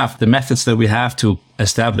we have, the methods that we have to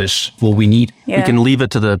establish what we need. We can leave it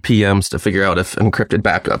to the PMs to figure out if encrypted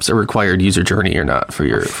backups are required user journey or not for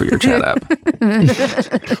your chat app.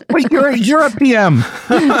 Wait, you're a PM.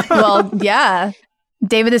 Well, yeah.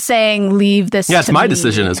 David is saying leave this. Yeah, it's to my me.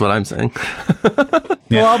 decision is what I'm saying.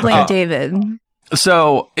 We'll all blame David.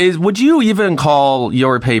 So would you even call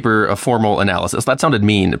your paper a formal analysis? That sounded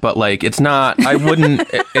mean, but like it's not. I wouldn't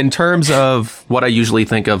in terms of what I usually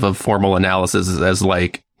think of formal analysis as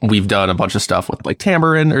like we've done a bunch of stuff with like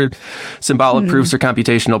Tamarin or symbolic proofs or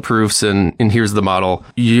computational proofs. And here's the model.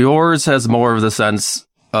 Yours has more of the sense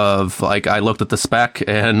of like, I looked at the spec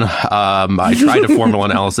and I tried a formal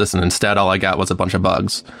analysis and instead all I got was a bunch of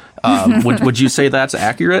bugs. Would you say that's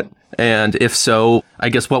accurate? And if so, I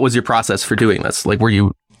guess what was your process for doing this? Like, were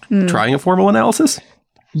you trying a formal analysis?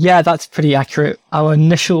 Yeah, that's pretty accurate. Our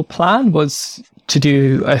initial plan was to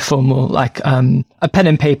do a formal, like a pen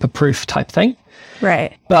and paper proof type thing.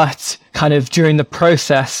 Right. But kind of during the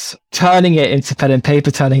process, turning it into pen and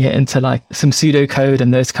paper, turning it into like some pseudocode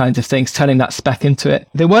and those kinds of things, turning that spec into it.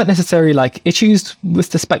 There weren't necessarily like issues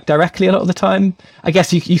with the spec directly a lot of the time. I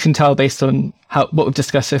guess you can tell based on what we've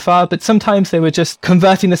discussed so far, but sometimes they were just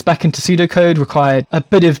converting the spec into pseudocode required a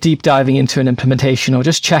bit of deep diving into an implementation or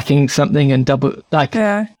just checking something and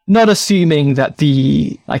not assuming that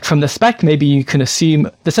from the spec, maybe you can assume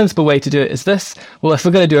the sensible way to do it is this. Well, if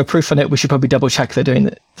we're going to do a proof on it, we should probably double check they're doing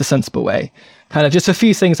the sensible way. Kind of just a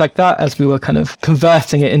few things like that as we were kind of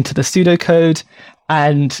converting it into the pseudocode.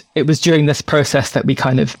 And it was during this process that we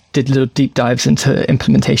kind of did little deep dives into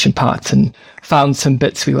implementation parts and found some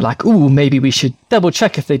bits we were like, ooh, maybe we should double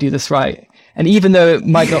check if they do this right. And even though it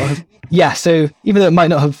might not have, even though it might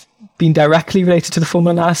not have been directly related to the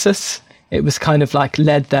formal analysis, it was kind of like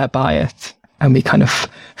led there by it. And we kind of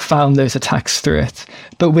found those attacks through it.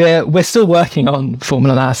 But we're still working on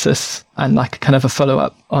formal analysis and like kind of a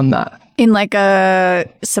follow-up on that. In like a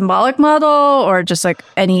symbolic model, or just like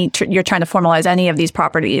you're trying to formalize any of these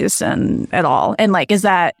properties and at all? And like, is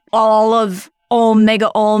that all of Ohm,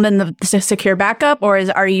 Mega Ohm, and the secure backup, or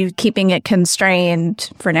are you keeping it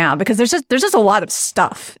constrained for now? Because there's just a lot of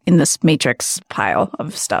stuff in this matrix pile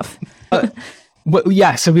of stuff.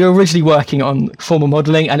 So we were originally working on formal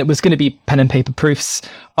modeling, and it was going to be pen and paper proofs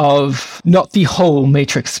of not the whole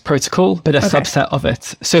matrix protocol, but a subset of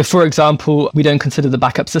it. So, for example, we don't consider the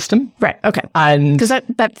backup system. Right. Okay. And because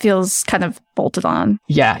that feels kind of bolted on.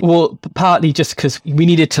 Yeah. Well, partly just because we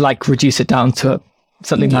needed to like reduce it down to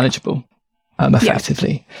something manageable.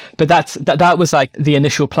 Effectively. But that was like the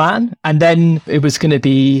initial plan. And then it was going to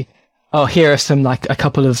be, here are some like a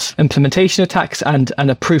couple of implementation attacks and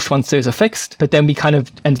a proof once those are fixed. But then we kind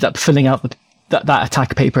of ended up filling out that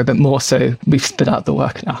attack paper a bit more. So we've spit out the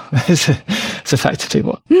work now. It's effectively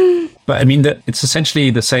what. But I mean, it's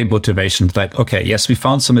essentially the same motivation. Like, okay, yes, we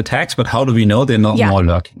found some attacks, but how do we know they're not more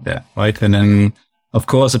lurking there, right? And then, of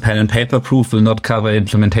course, a pen and paper proof will not cover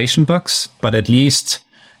implementation bugs, but at least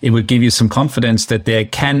it will give you some confidence that there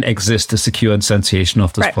can exist a secure instantiation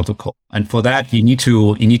of this protocol. And for that, you need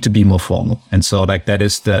to be more formal. And so like that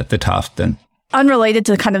is the task then. Unrelated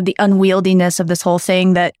to kind of the unwieldiness of this whole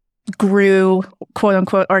thing that grew quote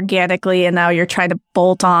unquote organically, and now you're trying to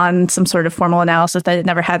bolt on some sort of formal analysis that it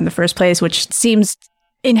never had in the first place, which seems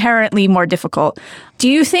inherently more difficult. Do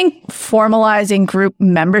you think formalizing group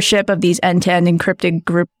membership of these end-to-end encrypted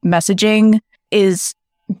group messaging is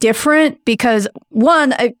different? Because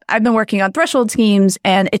one, I've been working on threshold schemes,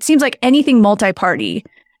 and it seems like anything multi-party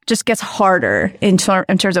just gets harder in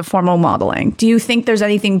terms of formal modeling. Do you think there's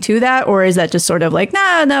anything to that, or is that just sort of like,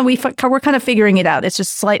 no, we're kind of figuring it out? It's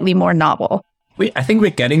just slightly more novel. I think we're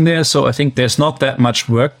getting there. So I think there's not that much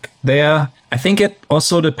work there. I think it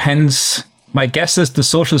also depends. My guess is the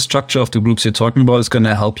social structure of the groups you're talking about is going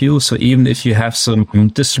to help you. So even if you have some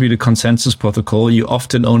distributed consensus protocol, you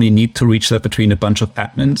often only need to reach that between a bunch of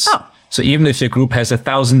admins. Oh. So even if your group has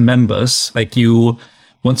 1,000 members,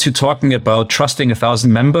 once you're talking about trusting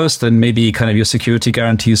 1,000 members, then maybe kind of your security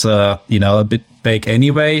guarantees are, a bit vague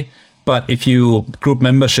anyway. But if your group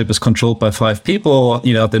membership is controlled by 5 people,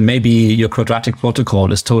 then maybe your quadratic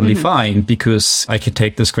protocol is totally fine because I can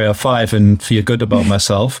take the square of 5 and feel good about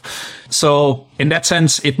myself. So in that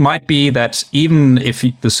sense, it might be that even if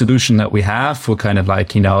the solution that we have for kind of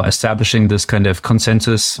establishing this kind of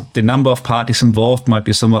consensus, the number of parties involved might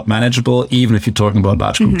be somewhat manageable, even if you're talking about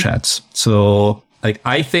large group chats. So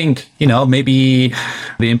I think, maybe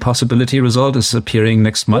the impossibility result is appearing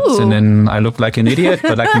next month. Ooh. And then I look like an idiot.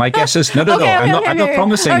 But my guess is, no, I'm not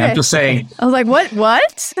promising. Okay. I'm just saying. I was like,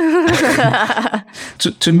 what?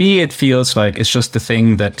 To me, it feels like it's just the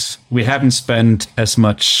thing that we haven't spent as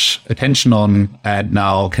much attention on. And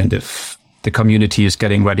now kind of the community is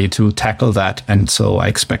getting ready to tackle that. And so I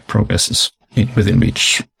expect progress is within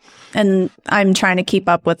reach. And I'm trying to keep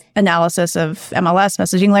up with analysis of MLS,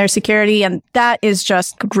 messaging layer security, and that is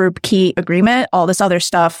just group key agreement. All this other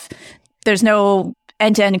stuff, there's no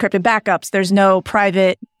end-to-end encrypted backups. There's no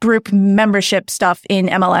private group membership stuff in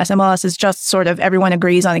MLS. MLS is just sort of everyone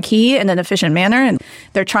agrees on a key in an efficient manner, and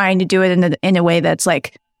they're trying to do it in a way that's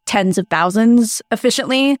like tens of thousands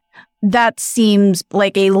efficiently. That seems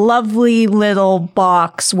like a lovely little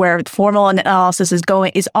box where formal analysis is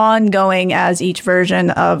ongoing as each version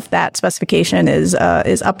of that specification is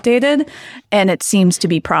updated, and it seems to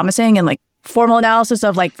be promising. And like formal analysis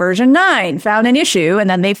of like version 9 found an issue, and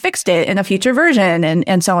then they fixed it in a future version,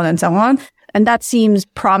 and so on and so on. And that seems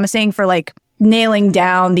promising for like nailing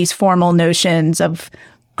down these formal notions of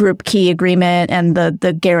group key agreement and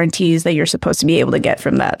the guarantees that you're supposed to be able to get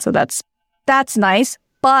from that. So that's nice,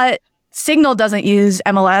 but Signal doesn't use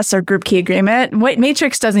MLS or group key agreement.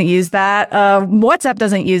 Matrix doesn't use that. WhatsApp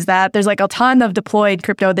doesn't use that. There's like a ton of deployed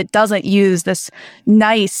crypto that doesn't use this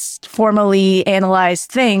nice, formally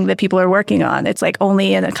analyzed thing that people are working on. It's like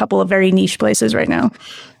only in a couple of very niche places right now.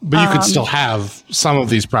 But you could still have some of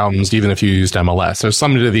these problems even if you used MLS. There's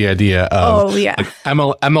something to the idea of like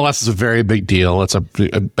MLS is a very big deal. It's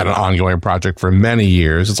been an ongoing project for many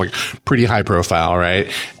years. It's like pretty high profile,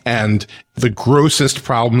 right? And the grossest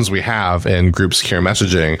problems we have in group secure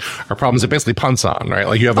messaging are problems it basically punts on, right?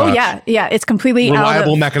 Like you have it's completely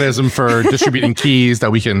reliable mechanism for distributing keys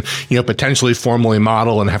that we can, potentially formally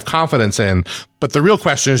model and have confidence in. But the real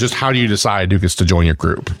question is just how do you decide who gets to join your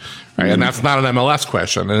group, right? And that's not an MLS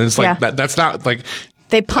question. And it's like that's not like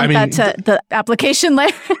they pump that to the application layer.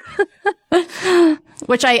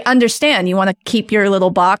 Which I understand. You want to keep your little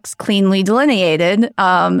box cleanly delineated,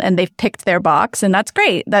 and they've picked their box, and that's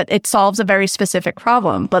great. That it solves a very specific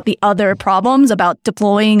problem. But the other problems about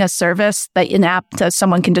deploying a service that an app that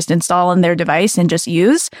someone can just install on their device and just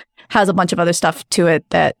use has a bunch of other stuff to it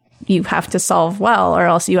that you have to solve well, or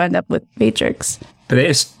else you end up with Matrix. There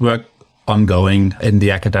is work ongoing in the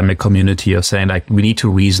academic community of saying like we need to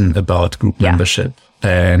reason about group membership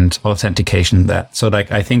and authentication that. So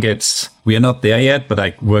like I think we are not there yet, but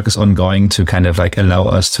like work is ongoing to kind of like allow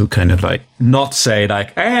us to kind of like not say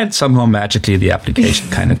like and somehow magically the application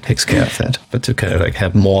kind of takes care of that, but to kind of like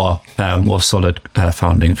have more solid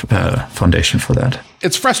foundation for that.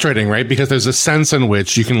 It's frustrating, right? Because there's a sense in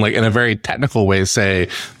which you can, like, in a very technical way, say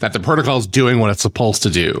that the protocol is doing what it's supposed to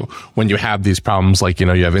do when you have these problems, like, you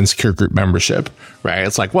have insecure group membership, right?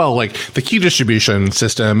 It's like, well, like the key distribution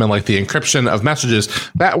system and like the encryption of messages,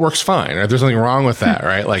 that works fine, right? There's nothing wrong with that,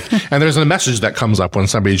 right? Like, and there's a message that comes up when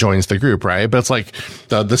somebody joins the group, right? But it's like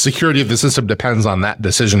the security of the system depends on that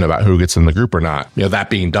decision about who gets in the group or not, that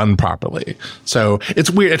being done properly. So it's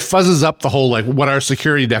weird. It fuzzes up the whole, like, what our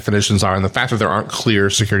security definitions are, and the fact that there aren't clear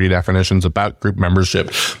security definitions about group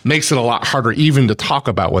membership makes it a lot harder even to talk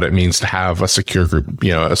about what it means to have a secure group,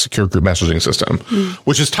 a secure group messaging system,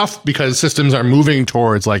 which is tough because systems are moving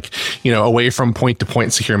towards like, away from point to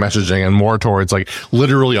point secure messaging and more towards like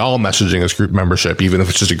literally all messaging is group membership, even if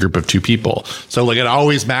it's just a group of two people. So like it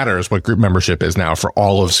always matters what group membership is now for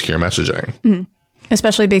all of secure messaging.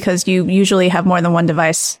 Especially because you usually have more than one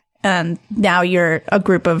device and now you're a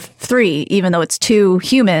group of three, even though it's two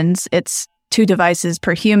humans, it's 2 devices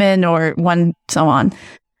per human or one, so on.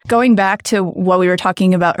 Going back to what we were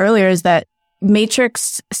talking about earlier is that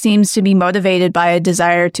Matrix seems to be motivated by a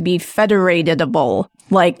desire to be federatable,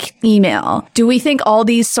 like email. Do we think all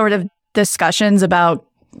these sort of discussions about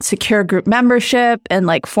secure group membership and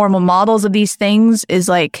like formal models of these things is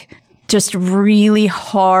like just really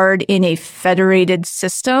hard in a federated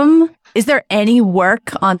system? Is there any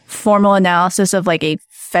work on formal analysis of like a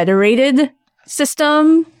federated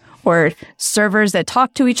system? Or servers that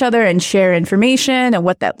talk to each other and share information and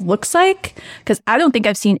what that looks like? Because I don't think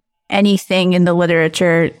I've seen anything in the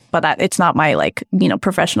literature, but it's not my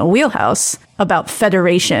professional wheelhouse about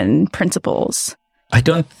federation principles. I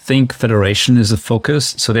don't think federation is a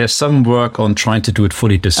focus. So there's some work on trying to do it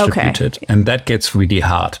fully distributed. Okay. And that gets really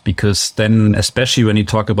hard because then, especially when you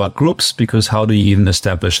talk about groups, because how do you even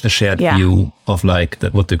establish a shared view of like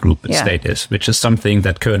what the group state is, which is something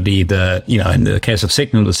that currently in the case of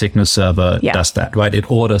Signal, the Signal server does that, right? It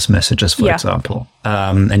orders messages, for example,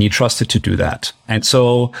 and you trust it to do that. And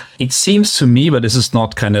so it seems to me, but this is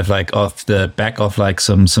not kind of like off the back of like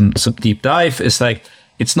some deep dive, is like,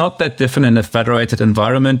 it's not that different in a federated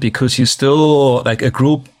environment because you still, like, a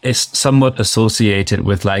group is somewhat associated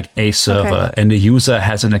with like a server and the user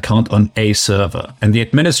has an account on a server and the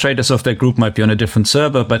administrators of that group might be on a different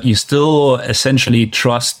server, but you still essentially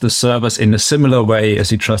trust the servers in a similar way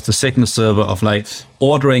as you trust the Signal server of like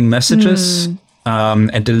ordering messages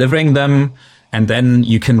and delivering them. And then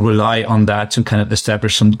you can rely on that to kind of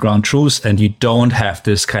establish some ground truths, and you don't have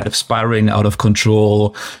this kind of spiraling out of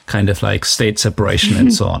control kind of like state separation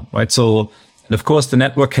and so on, right? So, of course, the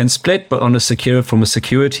network can split, but from a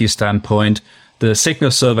security standpoint, the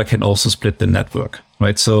Signal server can also split the network,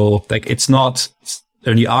 right? So, like, it's not,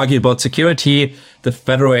 when you argue about security, the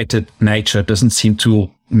federated nature doesn't seem to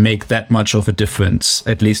make that much of a difference,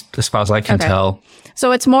 at least as far as I can tell.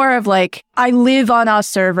 So it's more of like, I live on a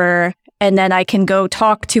server, and then I can go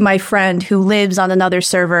talk to my friend who lives on another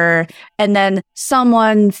server. And then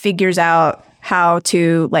someone figures out how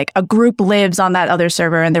to, like, a group lives on that other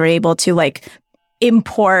server and they're able to like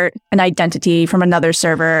import an identity from another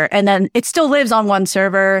server. And then it still lives on one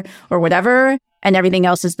server or whatever. And everything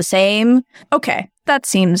else is the same. Okay. That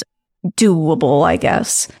seems doable, I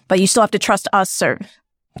guess. But you still have to trust us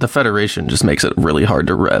The Federation just makes it really hard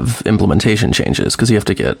to rev implementation changes because you have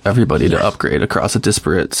to get everybody to upgrade across a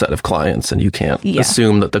disparate set of clients, and you can't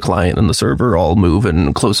assume that the client and the server all move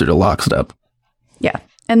in closer to lockstep. Yeah.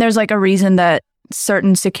 And there's like a reason that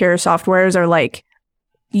certain secure softwares are like,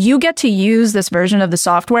 you get to use this version of the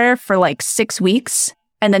software for like 6 weeks.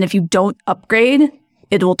 And then if you don't upgrade,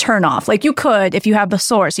 it will turn off. Like you could, if you have the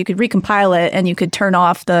source, you could recompile it and you could turn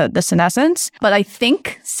off the senescence. But I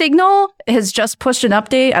think Signal has just pushed an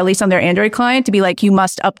update, at least on their Android client, to be like, you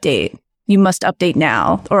must update. You must update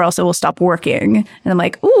now or else it will stop working. And I'm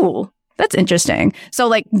like, ooh, that's interesting. So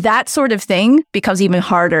like that sort of thing becomes even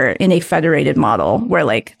harder in a federated model where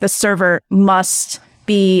like the server must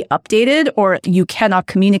be updated or you cannot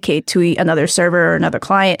communicate to another server or another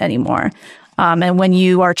client anymore. And when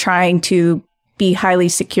you are trying to be highly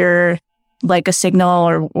secure, like a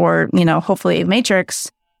Signal or hopefully a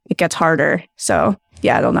Matrix, it gets harder. So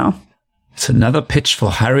yeah, I don't know. It's another pitch for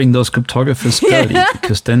hiring those cryptographers early,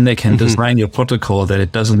 because then they can design your protocol that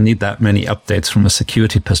it doesn't need that many updates from a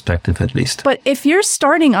security perspective, at least. But if you're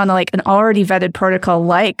starting on like an already vetted protocol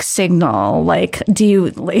like Signal, like do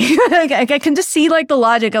you like I can just see like the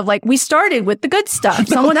logic of like we started with the good stuff.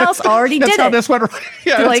 Someone else already did it. That's how this went.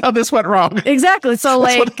 Yeah, that's how this went wrong. Exactly. So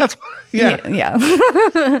yeah.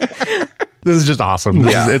 This is just awesome.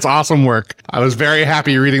 It's awesome work. I was very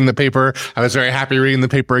happy reading the paper. I was very happy reading the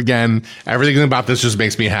paper again. Everything about this just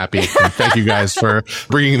makes me happy. And thank you guys for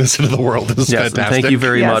bringing this into the world. This is fantastic. Thank you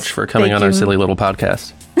very much for coming on our silly little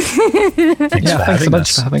podcast. Thanks so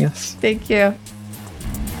much for having us. Thank you.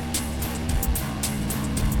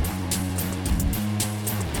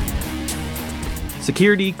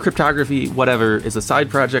 Security, Cryptography, Whatever is a side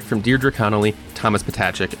project from Deirdre Connolly, Thomas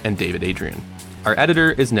Potachik, and David Adrian. Our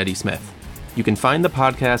editor is Nettie Smith. You can find the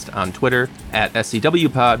podcast on Twitter at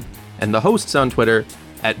SCWPod and the hosts on Twitter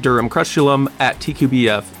at Durham Crustulum, at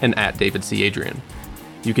TQBF, and at David C. Adrian.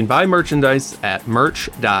 You can buy merchandise at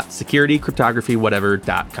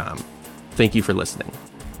merch.securitycryptographywhatever.com. Thank you for listening.